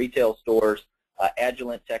see in your retail stores,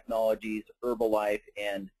 Agilent Technologies, Herbalife,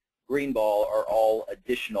 and Greenball are all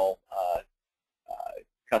additional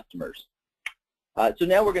customers. So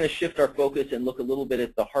now we're going to shift our focus and look a little bit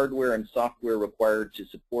at the hardware and software required to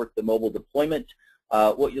support the mobile deployment.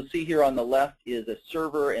 What you'll see here on the left is a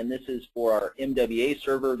server, and this is for our MWA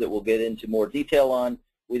server that we'll get into more detail on.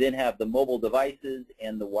 We then have the mobile devices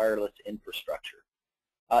and the wireless infrastructure.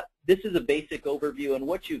 This is a basic overview, and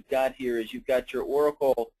what you've got here is you've got your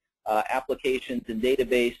Oracle applications and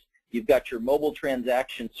database. You've got your mobile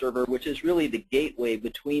transaction server, which is really the gateway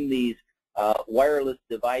between these wireless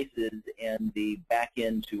devices and the back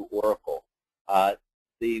end to Oracle.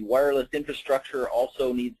 The wireless infrastructure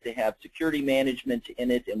also needs to have security management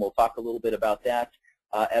in it, and we'll talk a little bit about that,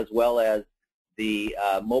 as well as the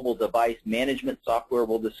mobile device management software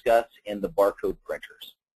we'll discuss, and the barcode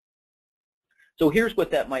printers. So here's what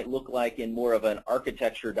that might look like in more of an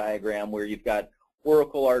architecture diagram, where you've got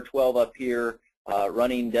Oracle R12 up here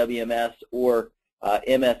running WMS or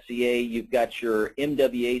MSCA. You've got your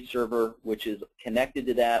MWA server, which is connected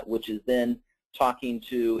to that, which is then talking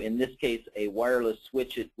to, in this case, a wireless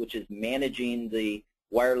switch, which is managing the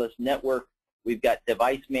wireless network. We've got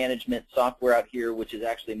device management software out here, which is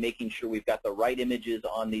actually making sure we've got the right images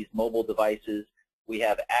on these mobile devices. We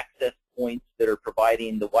have access points that are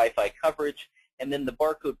providing the Wi-Fi coverage, and then the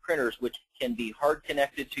barcode printers, which can be hard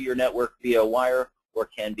connected to your network via wire or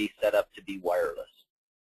can be set up to be wireless.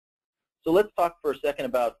 So let's talk for a second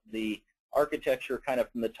about the architecture kind of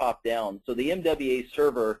from the top down. So the MWA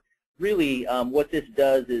server, really what this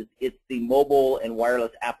does is it's the mobile and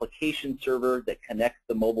wireless application server that connects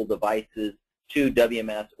the mobile devices to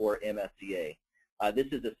WMS or MSCA. This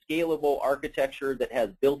is a scalable architecture that has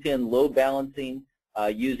built-in load balancing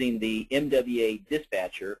using the MWA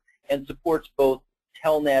dispatcher and supports both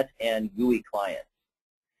Telnet and GUI clients.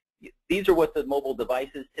 These are what the mobile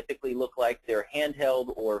devices typically look like. They're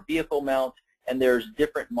handheld or vehicle mount, and there's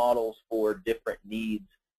different models for different needs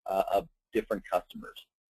of different customers.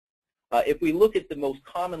 If we look at the most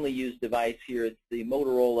commonly used device here, it's the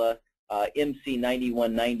Motorola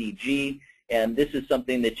MC9190G, and this is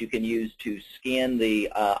something that you can use to scan the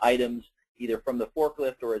items either from the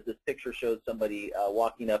forklift, or as this picture shows, somebody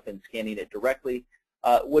walking up and scanning it directly.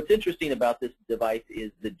 What's interesting about this device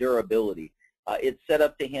is the durability. It's set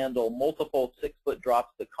up to handle multiple 6-foot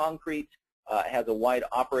drops to concrete. It has a wide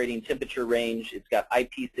operating temperature range. It's got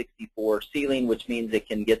IP64 sealing, which means it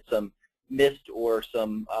can get some mist or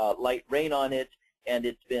some light rain on it, and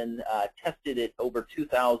it's been tested at over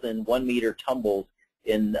 2,000 1-meter tumbles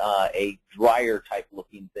in a dryer type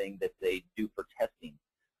looking thing that they do for testing.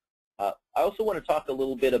 I also want to talk a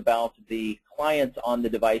little bit about the clients on the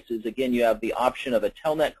devices. Again, you have the option of a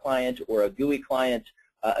Telnet client or a GUI client.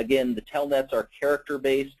 Again, the Telnets are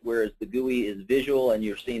character-based, whereas the GUI is visual, and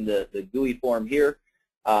you're seeing the GUI form here.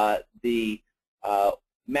 The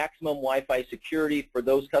maximum Wi-Fi security for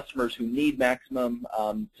those customers who need maximum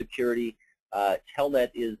security, Telnet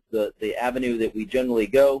is the avenue that we generally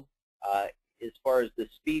go. As far as the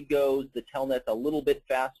speed goes, the Telnet's a little bit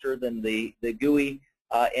faster than the GUI.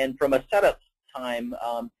 And from a setup time,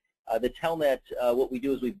 the Telnet, what we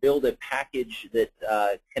do is we build a package that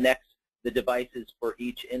connects the devices for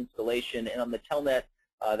each installation. And on the Telnet,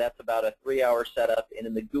 that's about a 3-hour setup. And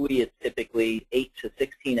in the GUI, it's typically 8 to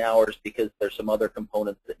 16 hours because there's some other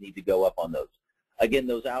components that need to go up on those. Again,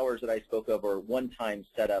 those hours that I spoke of are one-time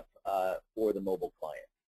setup for the mobile client.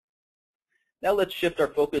 Now let's shift our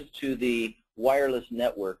focus to the wireless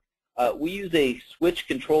network. We use a switch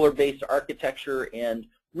controller-based architecture, and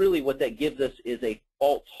really what that gives us is a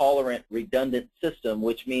fault-tolerant redundant system,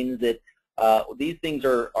 which means that these things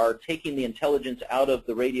are taking the intelligence out of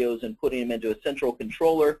the radios and putting them into a central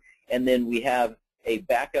controller, and then we have a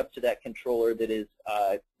backup to that controller that is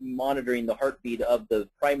monitoring the heartbeat of the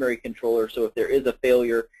primary controller. So if there is a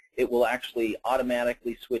failure, it will actually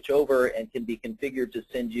automatically switch over and can be configured to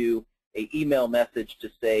send you an email message to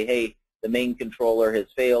say, hey, the main controller has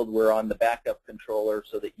failed, we're on the backup controller,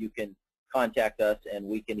 so that you can contact us and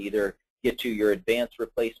we can either get you your advanced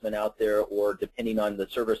replacement out there, or depending on the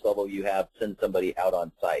service level you have, send somebody out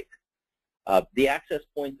on site. The access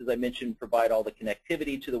points, as I mentioned, provide all the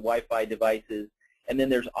connectivity to the Wi-Fi devices, and then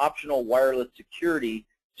there's optional wireless security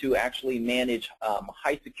to actually manage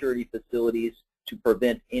high security facilities to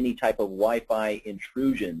prevent any type of Wi-Fi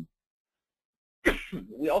intrusion.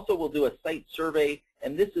 We also will do a site survey,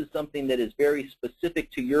 and this is something that is very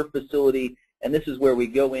specific to your facility, and this is where we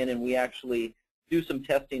go in and we actually do some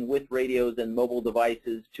testing with radios and mobile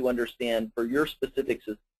devices to understand for your specific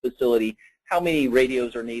facility how many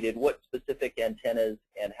radios are needed, what specific antennas,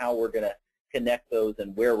 and how we're going to connect those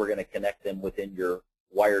and where we're going to connect them within your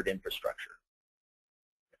wired infrastructure.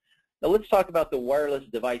 Now let's talk about the wireless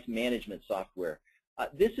device management software.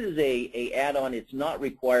 This is a add-on. It's not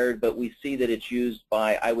required, but we see that it's used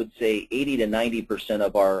by, I would say, 80 to 90%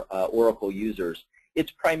 of our Oracle users.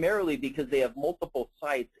 It's primarily because they have multiple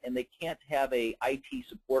sites and they can't have a IT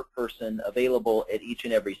support person available at each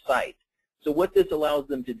and every site. So what this allows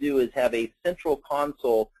them to do is have a central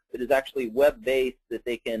console that is actually web-based that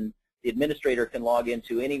the administrator can log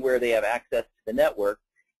into anywhere they have access to the network.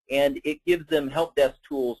 And it gives them help desk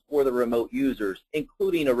tools for the remote users,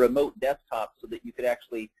 including a remote desktop so that you could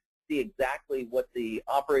actually see exactly what the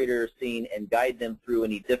operator is seeing and guide them through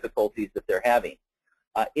any difficulties that they're having.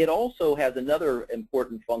 It also has another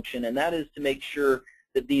important function, and that is to make sure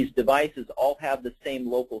that these devices all have the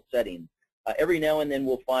same local settings. Every now and then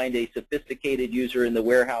we'll find a sophisticated user in the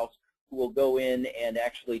warehouse who will go in and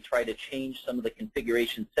actually try to change some of the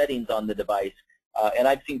configuration settings on the device. And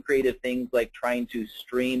I've seen creative things like trying to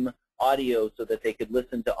stream audio so that they could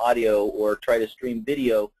listen to audio, or try to stream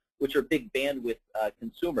video, which are big bandwidth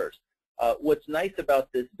consumers. What's nice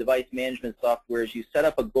about this device management software is you set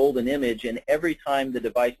up a golden image, and every time the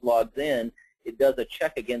device logs in, it does a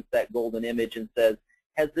check against that golden image and says,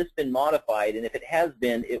 has this been modified? And if it has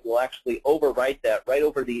been, it will actually overwrite that right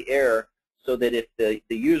over the air, so that if the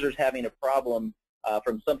user's having a problem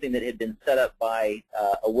from something that had been set up by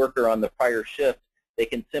a worker on the prior shift, they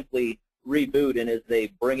can simply reboot, and as they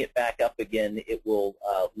bring it back up again, it will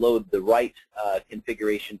load the right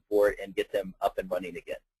configuration for it and get them up and running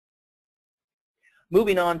again.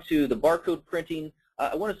 Moving on to the barcode printing,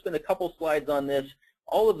 I want to spend a couple slides on this.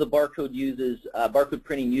 All of the barcode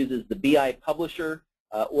printing uses the BI publisher.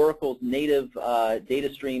 Oracle's native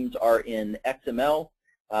data streams are in XML,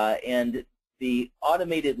 and the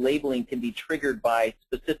automated labeling can be triggered by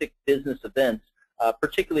specific business events,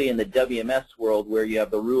 particularly in the WMS world, where you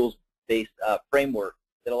have the rules-based framework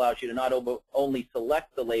that allows you to not only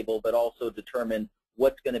select the label, but also determine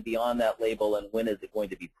what's going to be on that label and when is it going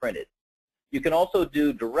to be printed. You can also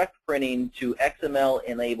do direct printing to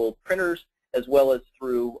XML-enabled printers, as well as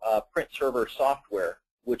through print server software,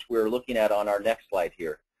 which we're looking at on our next slide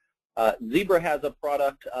here. Zebra has a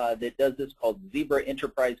product that does this called Zebra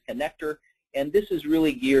Enterprise Connector, and this is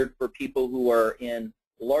really geared for people who are in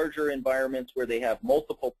larger environments where they have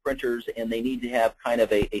multiple printers and they need to have kind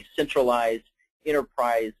of a centralized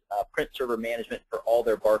enterprise print server management for all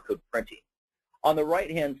their barcode printing. On the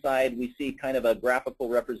right-hand side, we see kind of a graphical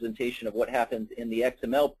representation of what happens in the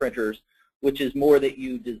XML printers, which is more that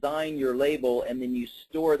you design your label and then you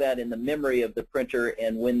store that in the memory of the printer,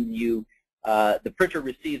 and when the printer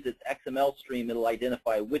receives its XML stream, it'll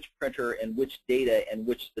identify which printer and which data and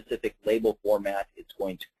which specific label format it's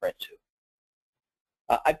going to print to.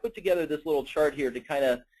 I put together this little chart here to kind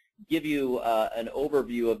of give you an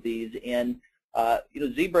overview of these, and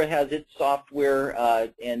Zebra has its software,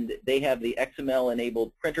 and they have the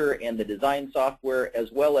XML-enabled printer and the design software,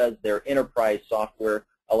 as well as their enterprise software,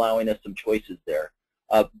 allowing us some choices there.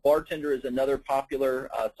 Bartender is another popular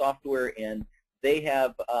software, and they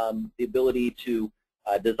have the ability to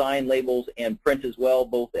design labels and print as well,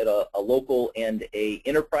 both at a local and a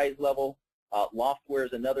enterprise level. Loftware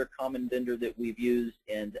is another common vendor that we've used,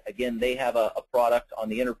 and again, they have a product on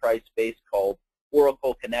the enterprise space called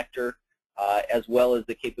Oracle Connector, as well as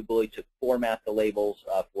the capability to format the labels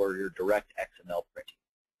for your direct XML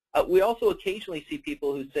printing. We also occasionally see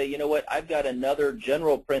people who say, you know what, I've got another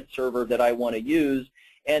general print server that I want to use,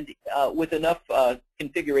 and with enough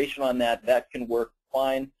configuration on that, that can work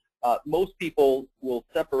fine. Most people will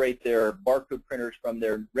separate their barcode printers from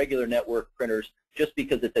their regular network printers just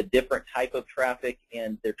because it's a different type of traffic,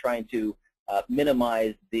 and they're trying to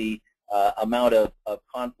minimize the amount of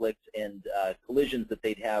conflicts and collisions that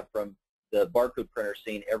they'd have from the barcode printer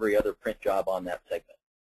seeing every other print job on that segment.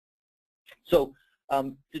 So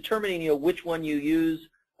determining which one you use.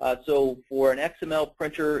 So for an XML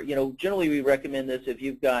printer, generally we recommend this if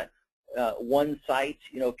you've got one site.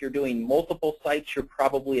 If you're doing multiple sites, you're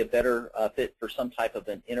probably a better fit for some type of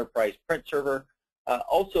an enterprise print server.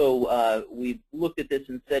 Also, we've looked at this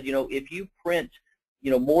and said, if you print,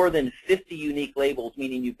 more than 50 unique labels,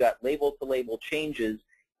 meaning you've got label-to-label changes,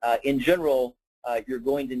 in general, you're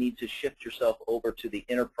going to need to shift yourself over to the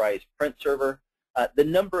enterprise print server. The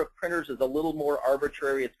number of printers is a little more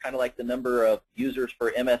arbitrary. It's kind of like the number of users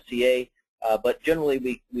for MSCA, but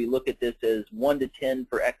generally we look at this as 1 to 10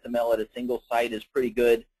 for XML at a single site is pretty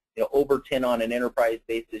good. Over 10 on an enterprise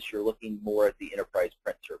basis, you're looking more at the enterprise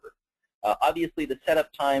print server. Obviously, the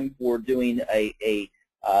setup time for doing a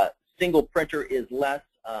single printer is less.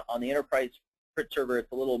 On the enterprise print server,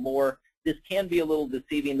 it's a little more. This can be a little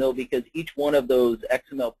deceiving, though, because each one of those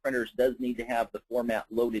XML printers does need to have the format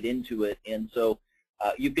loaded into it, and so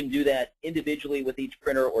you can do that individually with each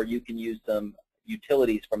printer, or you can use some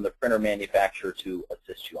utilities from the printer manufacturer to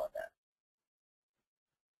assist you on that.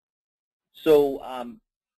 So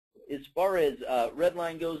as far as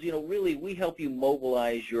Redline goes, really we help you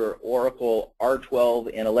mobilize your Oracle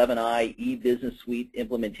R12 and 11i e-business suite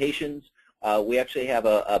implementations. We actually have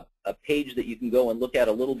a page that you can go and look at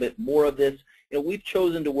a little bit more of this. We've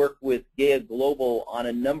chosen to work with Gaia Global on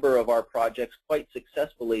a number of our projects quite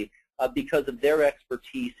successfully because of their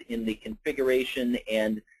expertise in the configuration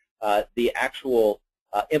and the actual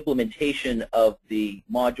implementation of the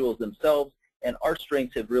modules themselves. And our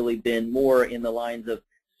strengths have really been more in the lines of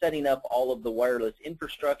setting up all of the wireless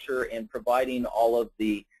infrastructure and providing all of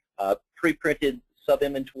the pre-printed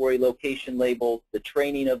sub-inventory location labels, the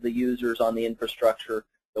training of the users on the infrastructure,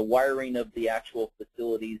 the wiring of the actual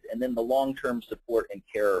facilities, and then the long-term support and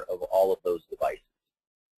care of all of those devices.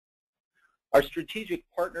 Our strategic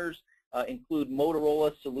partners include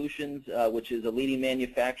Motorola Solutions, which is a leading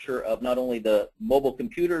manufacturer of not only the mobile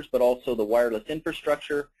computers but also the wireless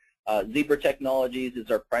infrastructure. Zebra Technologies is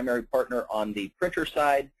our primary partner on the printer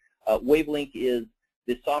side. Wavelink is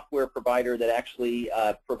the software provider that actually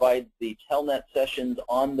provides the telnet sessions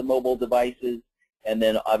on the mobile devices, and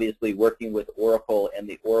then obviously working with Oracle and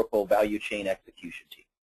the Oracle Value Chain Execution team.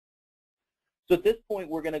 So at this point,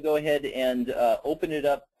 we're going to go ahead and open it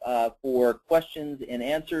up for questions and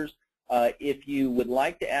answers. If you would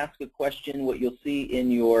like to ask a question, what you'll see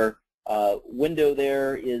in your window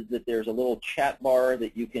there is that there's a little chat bar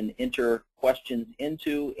that you can enter questions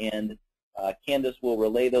into, and Candace will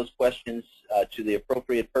relay those questions to the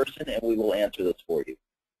appropriate person, and we will answer those for you.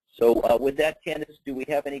 So with that, Candace, do we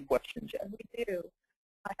have any questions yet? We do.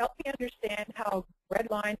 Help me understand how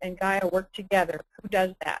Redline and Gaia work together. Who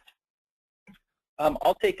does that?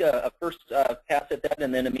 I'll take a first pass at that,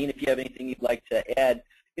 and then Amin, if you have anything you'd like to add.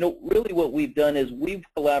 Really what we've done is we've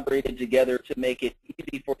collaborated together to make it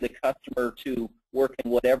easy for the customer to work in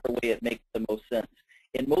whatever way it makes the most sense.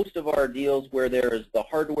 In most of our deals where there is the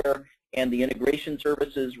hardware and the integration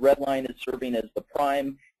services, Redline is serving as the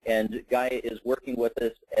prime, and Gaia is working with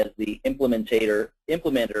us as the implementer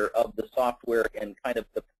of the software and kind of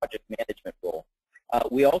the project management role.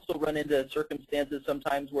 We also run into circumstances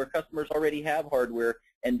sometimes where customers already have hardware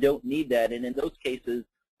and don't need that, and in those cases,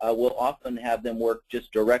 we'll often have them work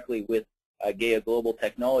just directly with Gaia Global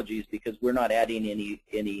Technologies because we're not adding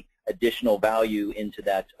any additional value into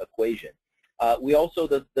that equation. We also,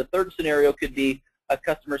 the third scenario could be a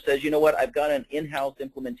customer says, you know what, I've got an in-house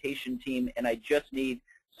implementation team and I just need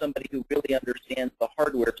somebody who really understands the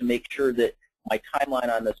hardware to make sure that my timeline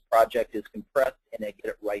on this project is compressed and I get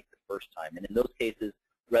it right the first time. And in those cases,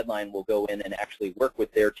 Redline will go in and actually work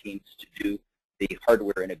with their teams to do the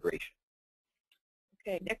hardware integration.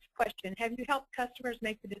 Okay, next question. Have you helped customers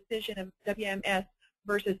make the decision of WMS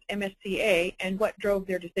versus MSCA, and what drove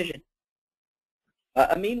their decision?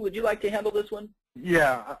 Amin, would you like to handle this one?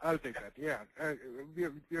 Yeah, I'll take that. Yeah,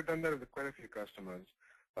 we've done that with quite a few customers.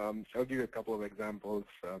 So I'll give you a couple of examples.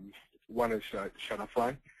 One is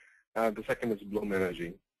Shutterfly. The second is Bloom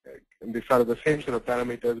Energy. And they started the same set of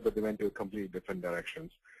parameters, but they went to completely different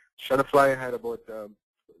directions. Shutterfly had about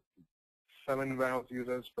 7 warehouse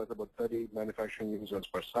users plus about 30 manufacturing users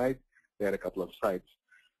per site. They had a couple of sites.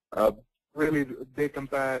 Really, they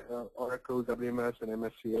compared Oracle WMS and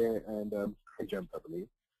MSCA and Jump, I believe.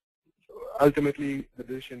 Ultimately, the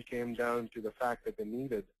decision came down to the fact that they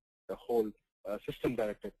needed the whole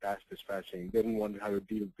system-directed task dispatching. They didn't want to have a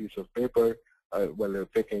piece of paper while they were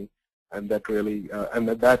picking, and that really, and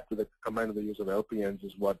that with the combined with the use of LPNs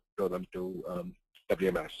is what drove them to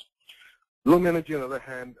WMS. Bloom Energy, on the other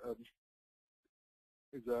hand,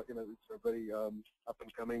 is it's a very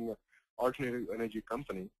up-and-coming alternative energy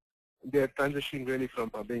company. They're transitioning really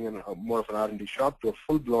from being more of an R&D shop to a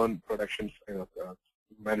full-blown production,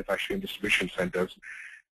 manufacturing distribution centers.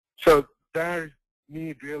 So their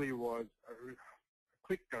need really was a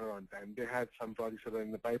quick turnaround time. They had some projects that were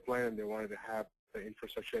in the pipeline, and they wanted to have the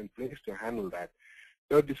infrastructure in place to handle that.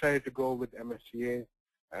 So they decided to go with MSCA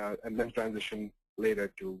and then transition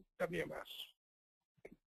later to WMS.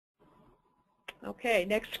 Okay,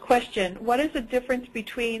 next question. What is the difference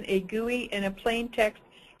between a GUI and a plain text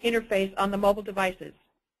interface on the mobile devices?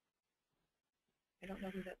 I don't know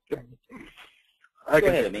who that's directed to. Go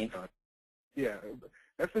ahead, Amin. Yeah,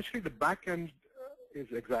 essentially the back end is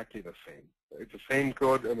exactly the same. It's the same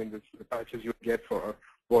code. I mean, the patches you get for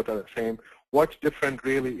both are the same. What's different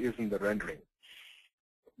really is in the rendering.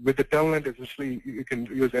 With the telnet, essentially, you can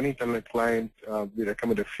use any telnet client. We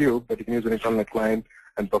recommend a few, but you can use any telnet client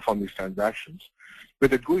and perform these transactions.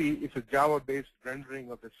 With the GUI, it's a Java-based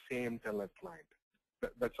rendering of the same telnet client.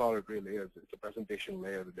 That's all it really is. It's a presentation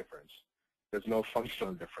layer, the difference. There's no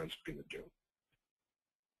functional difference between the two.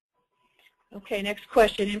 Okay, next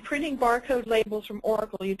question. In printing barcode labels from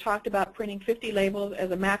Oracle, you talked about printing 50 labels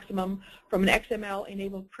as a maximum from an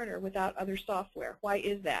XML-enabled printer without other software. Why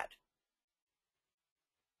is that?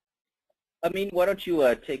 Amin, why don't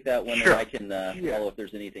you take that one, Sure. and I can follow if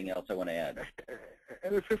there's anything else I want to add.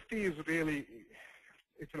 And the 50 is really,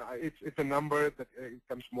 it's a number that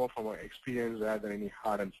comes more from our experience rather than any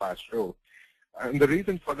hard and fast rule. And the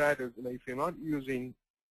reason for that is, if you're not using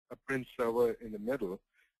a print server in the middle,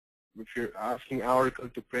 if you're asking Oracle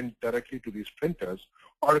to print directly to these printers,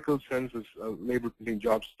 Oracle sends us label printing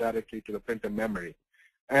jobs directly to the printer memory.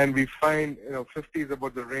 And we find, 50 is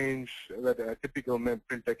about the range that a typical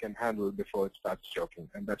printer can handle before it starts choking.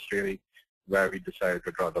 And that's really where we decided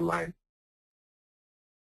to draw the line.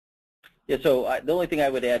 Yeah, so the only thing I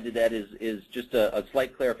would add to that is just a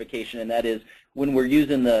slight clarification, and that is when we're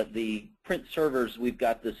using the print servers, we've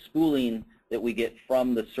got the spooling that we get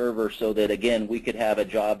from the server so that, again, we could have a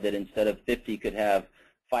job that instead of 50 could have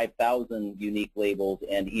 5,000 unique labels,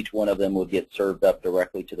 and each one of them would get served up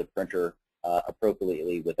directly to the printer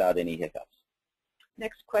appropriately without any hiccups.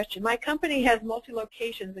 Next question. My company has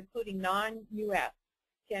multi-locations, including non-U.S.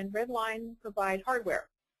 Can Redline provide hardware?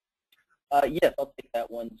 Yes, I'll take that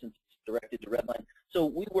one since it's directed to Redline. So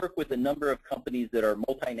we work with a number of companies that are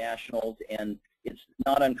multinationals, and it's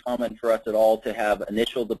not uncommon for us at all to have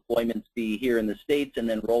initial deployments be here in the States and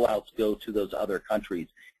then rollouts go to those other countries.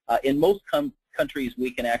 In most countries, we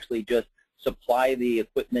can actually just supply the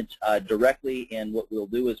equipment directly, and what we'll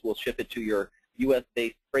do is we'll ship it to your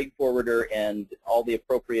U.S.-based freight forwarder and all the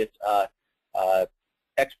appropriate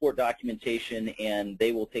export documentation, and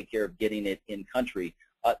they will take care of getting it in country.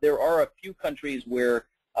 There are a few countries where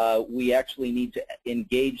we actually need to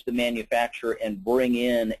engage the manufacturer and bring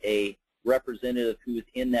in a representative who is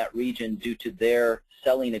in that region due to their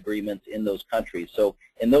selling agreements in those countries. So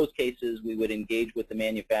in those cases, we would engage with the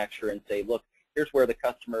manufacturer and say, look, here's where the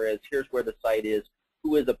customer is, here's where the site is,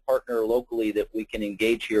 who is a partner locally that we can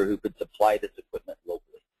engage here who could supply this equipment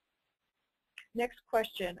locally. Next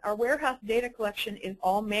question. Our warehouse data collection is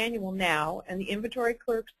all manual now, and the inventory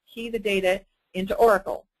clerks key the data into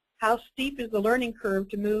Oracle. How steep is the learning curve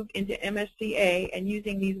to move into MSCA and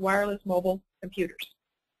using these wireless mobile computers?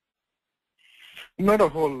 Not a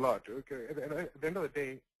whole lot. Okay. At the end of the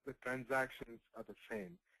day, the transactions are the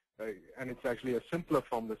same, right? And it's actually a simpler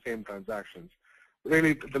form of the same transactions.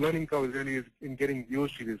 Really, the learning curve really is in getting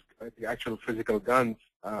used to these, the actual physical guns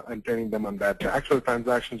and training them on that. The actual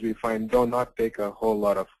transactions we find do not take a whole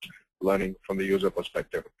lot of learning from the user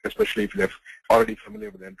perspective, especially if they're already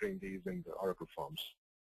familiar with entering these in the Oracle forms.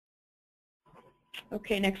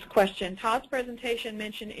 Okay, next question. Todd's presentation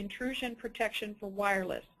mentioned intrusion protection for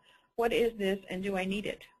wireless. What is this, and do I need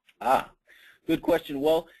it? Good question.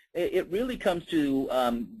 Well, it really comes to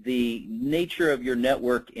the nature of your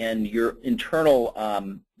network, and your internal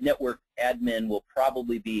network admin will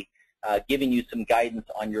probably be giving you some guidance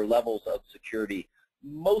on your levels of security.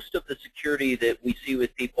 Most of the security that we see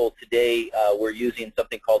with people today, we're using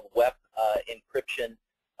something called WEP encryption,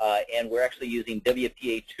 and we're actually using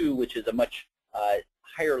WPA2, which is a much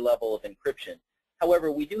higher level of encryption. However,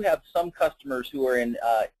 we do have some customers who are in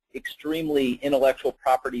extremely intellectual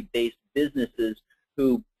property-based businesses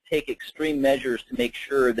who take extreme measures to make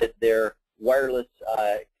sure that their wireless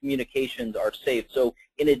communications are safe. So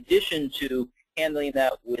in addition to handling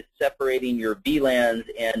that with separating your VLANs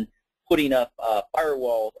and putting up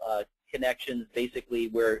firewall connections basically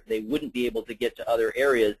where they wouldn't be able to get to other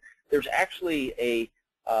areas, there's actually a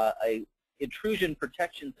intrusion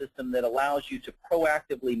protection system that allows you to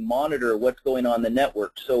proactively monitor what's going on in the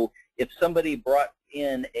network. So if somebody brought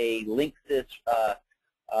in a Linksys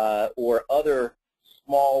or other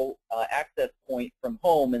small access point from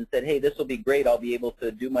home and said, hey, this will be great, I'll be able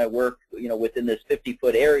to do my work within this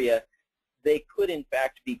 50-foot area, they could in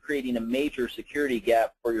fact be creating a major security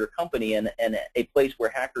gap for your company and a place where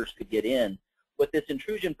hackers could get in. What this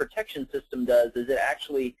intrusion protection system does is it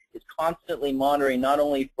actually is constantly monitoring not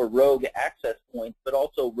only for rogue access points but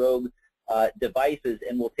also rogue devices,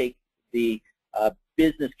 and will take the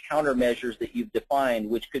business countermeasures that you've defined,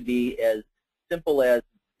 which could be as simple as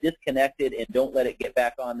disconnected and don't let it get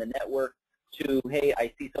back on the network, to, hey,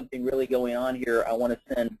 I see something really going on here, I want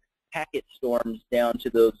to send packet storms down to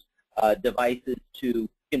those devices to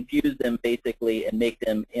confuse them basically and make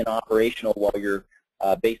them inoperational while you're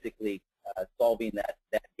basically solving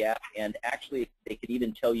that gap. And actually they can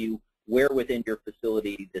even tell you where within your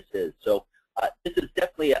facility this is. So this is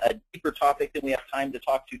definitely a deeper topic than we have time to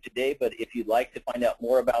talk to today, but if you'd like to find out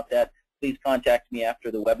more about that, please contact me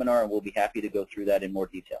after the webinar and we'll be happy to go through that in more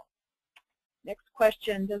detail. Next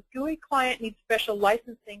question, does GUI client need special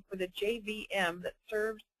licensing for the JVM that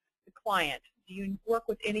serves the client? Do you work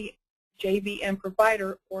with any JVM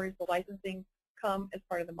provider, or is the licensing come as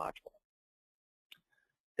part of the module?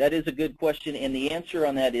 That is a good question, and the answer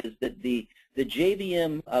on that is that the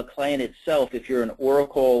JVM client itself, if you're an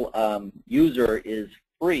Oracle user, is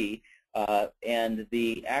free, and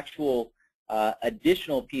the actual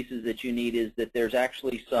additional pieces that you need is that there's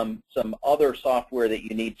actually some other software that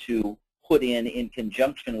you need to put in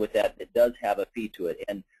conjunction with that does have a fee to it.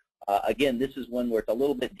 And again, this is one where it's a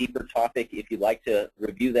little bit deeper topic. If you'd like to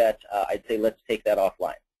review that, I'd say let's take that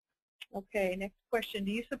offline. Okay, next question.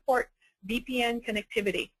 Do you support VPN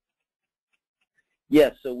connectivity?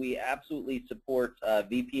 Yes, so we absolutely support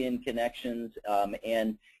VPN connections,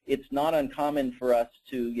 and it's not uncommon for us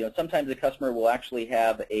to, sometimes the customer will actually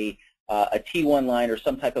have a T1 line or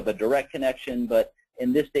some type of a direct connection, but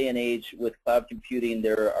in this day and age with cloud computing,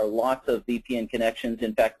 there are lots of VPN connections.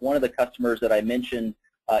 In fact, one of the customers that I mentioned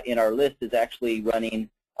in our list is actually running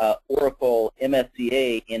Oracle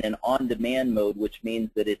MSCA in an on-demand mode, which means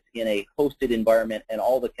that it's in a hosted environment and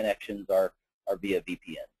all the connections are via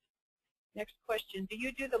VPN. Next question. Do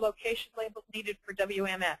you do the location labels needed for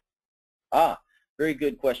WMS? Very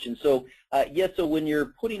good question. So yes, so when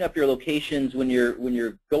you're putting up your locations, when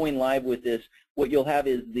you're going live with this, what you'll have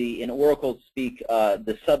is in Oracle speak,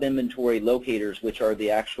 the sub-inventory locators, which are the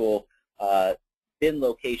actual bin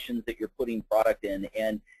locations that you're putting product in.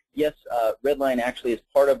 And yes, Redline actually is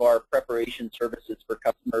part of our preparation services for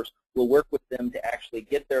customers. We'll work with them to actually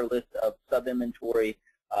get their list of sub-inventory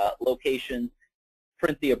locations,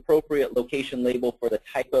 print the appropriate location label for the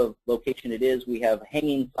type of location it is. We have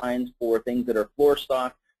hanging signs for things that are floor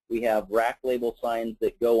stock. We have rack label signs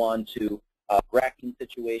that go on to racking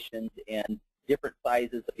situations, and different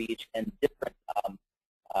sizes of each, and different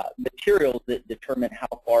materials that determine how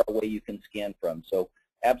far away you can scan from. So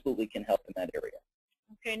absolutely can help in that area.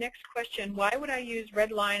 Okay, next question. Why would I use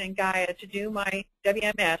Redline and Gaia to do my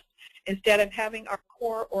WMS instead of having our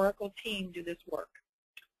core Oracle team do this work?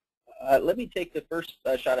 Let me take the first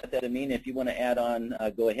shot at that, Amin. If you want to add on,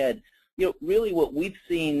 go ahead. Really what we've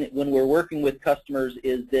seen when we're working with customers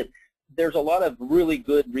is that there's a lot of really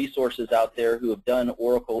good resources out there who have done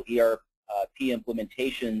Oracle ERP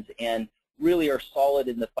implementations and really are solid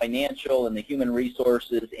in the financial and the human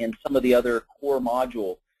resources and some of the other core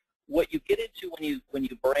modules. What you get into when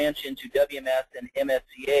you branch into WMS and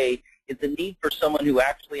MSCA is the need for someone who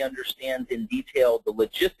actually understands in detail the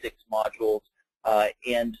logistics modules,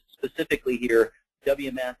 and specifically here,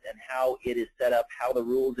 WMS and how it is set up, how the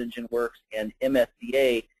rules engine works, and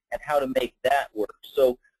MSCA and how to make that work.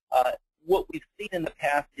 So what we've seen in the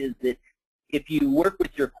past is that if you work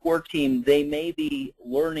with your core team, they may be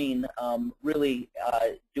learning, really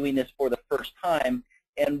doing this for the first time.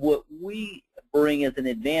 And what we bring as an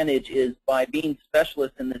advantage is by being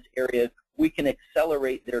specialists in this area, we can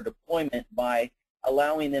accelerate their deployment by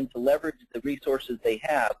allowing them to leverage the resources they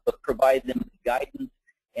have, but provide them the guidance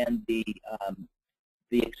and the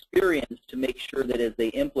experience to make sure that as they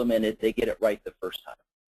implement it, they get it right the first time.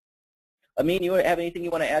 Amin, you have anything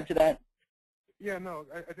you want to add to that? Yeah, no,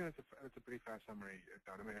 I think it's a pretty fast summary,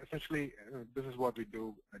 Todd. I mean, essentially, this is what we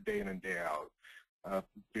do day in and day out.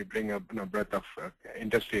 We bring a breadth of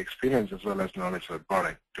industry experience as well as knowledge of the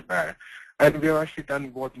product to bear. And we have actually done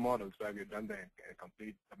both models where we've done the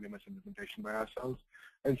complete WMS implementation by ourselves.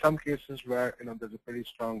 In some cases where there's a pretty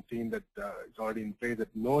strong team that is already in place that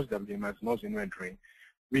knows WMS, knows inventory,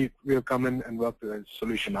 we'll come in and work with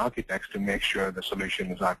solution architects to make sure the solution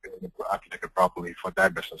is architected properly for their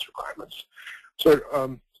business requirements. So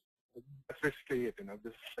that's basically it.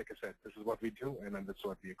 This, like I said, this is what we do, and that's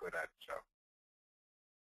what we're good at. So.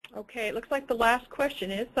 Okay, it looks like the last question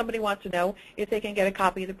is somebody wants to know if they can get a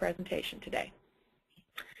copy of the presentation today.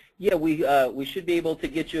 Yeah, we should be able to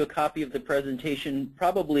get you a copy of the presentation.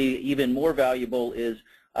 Probably even more valuable is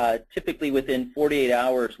typically within 48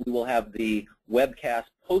 hours we will have the webcast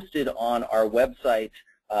posted on our website,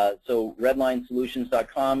 so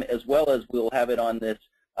redlinesolutions.com, as well as we'll have it on this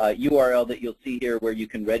URL that you'll see here where you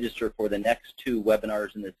can register for the next 2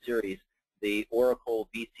 webinars in this series, the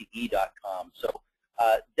oraclebce.com. So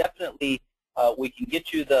definitely we can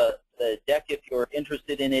get you the deck if you're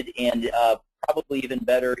interested in it, and probably even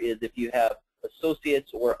better is if you have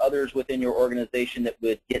associates or others within your organization that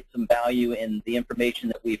would get some value in the information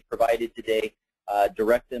that we've provided today,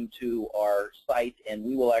 direct them to our site, and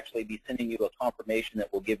we will actually be sending you a confirmation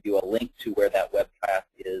that will give you a link to where that webcast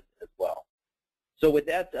is as well. So with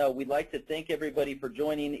that, we'd like to thank everybody for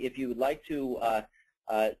joining. If you would like to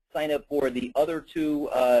sign up for the other 2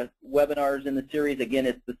 webinars in the series, again,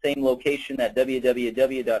 it's the same location at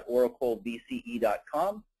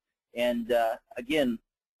www.oraclebce.com. And again,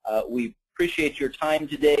 we appreciate your time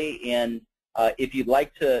today, and if you'd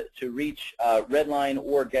like to reach Redline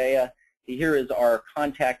or Gaia, here is our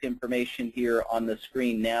contact information here on the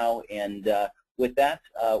screen now. And with that,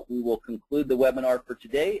 we will conclude the webinar for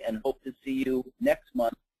today and hope to see you next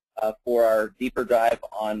month for our deeper dive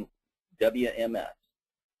on WMS.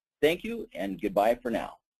 Thank you, and goodbye for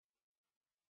now.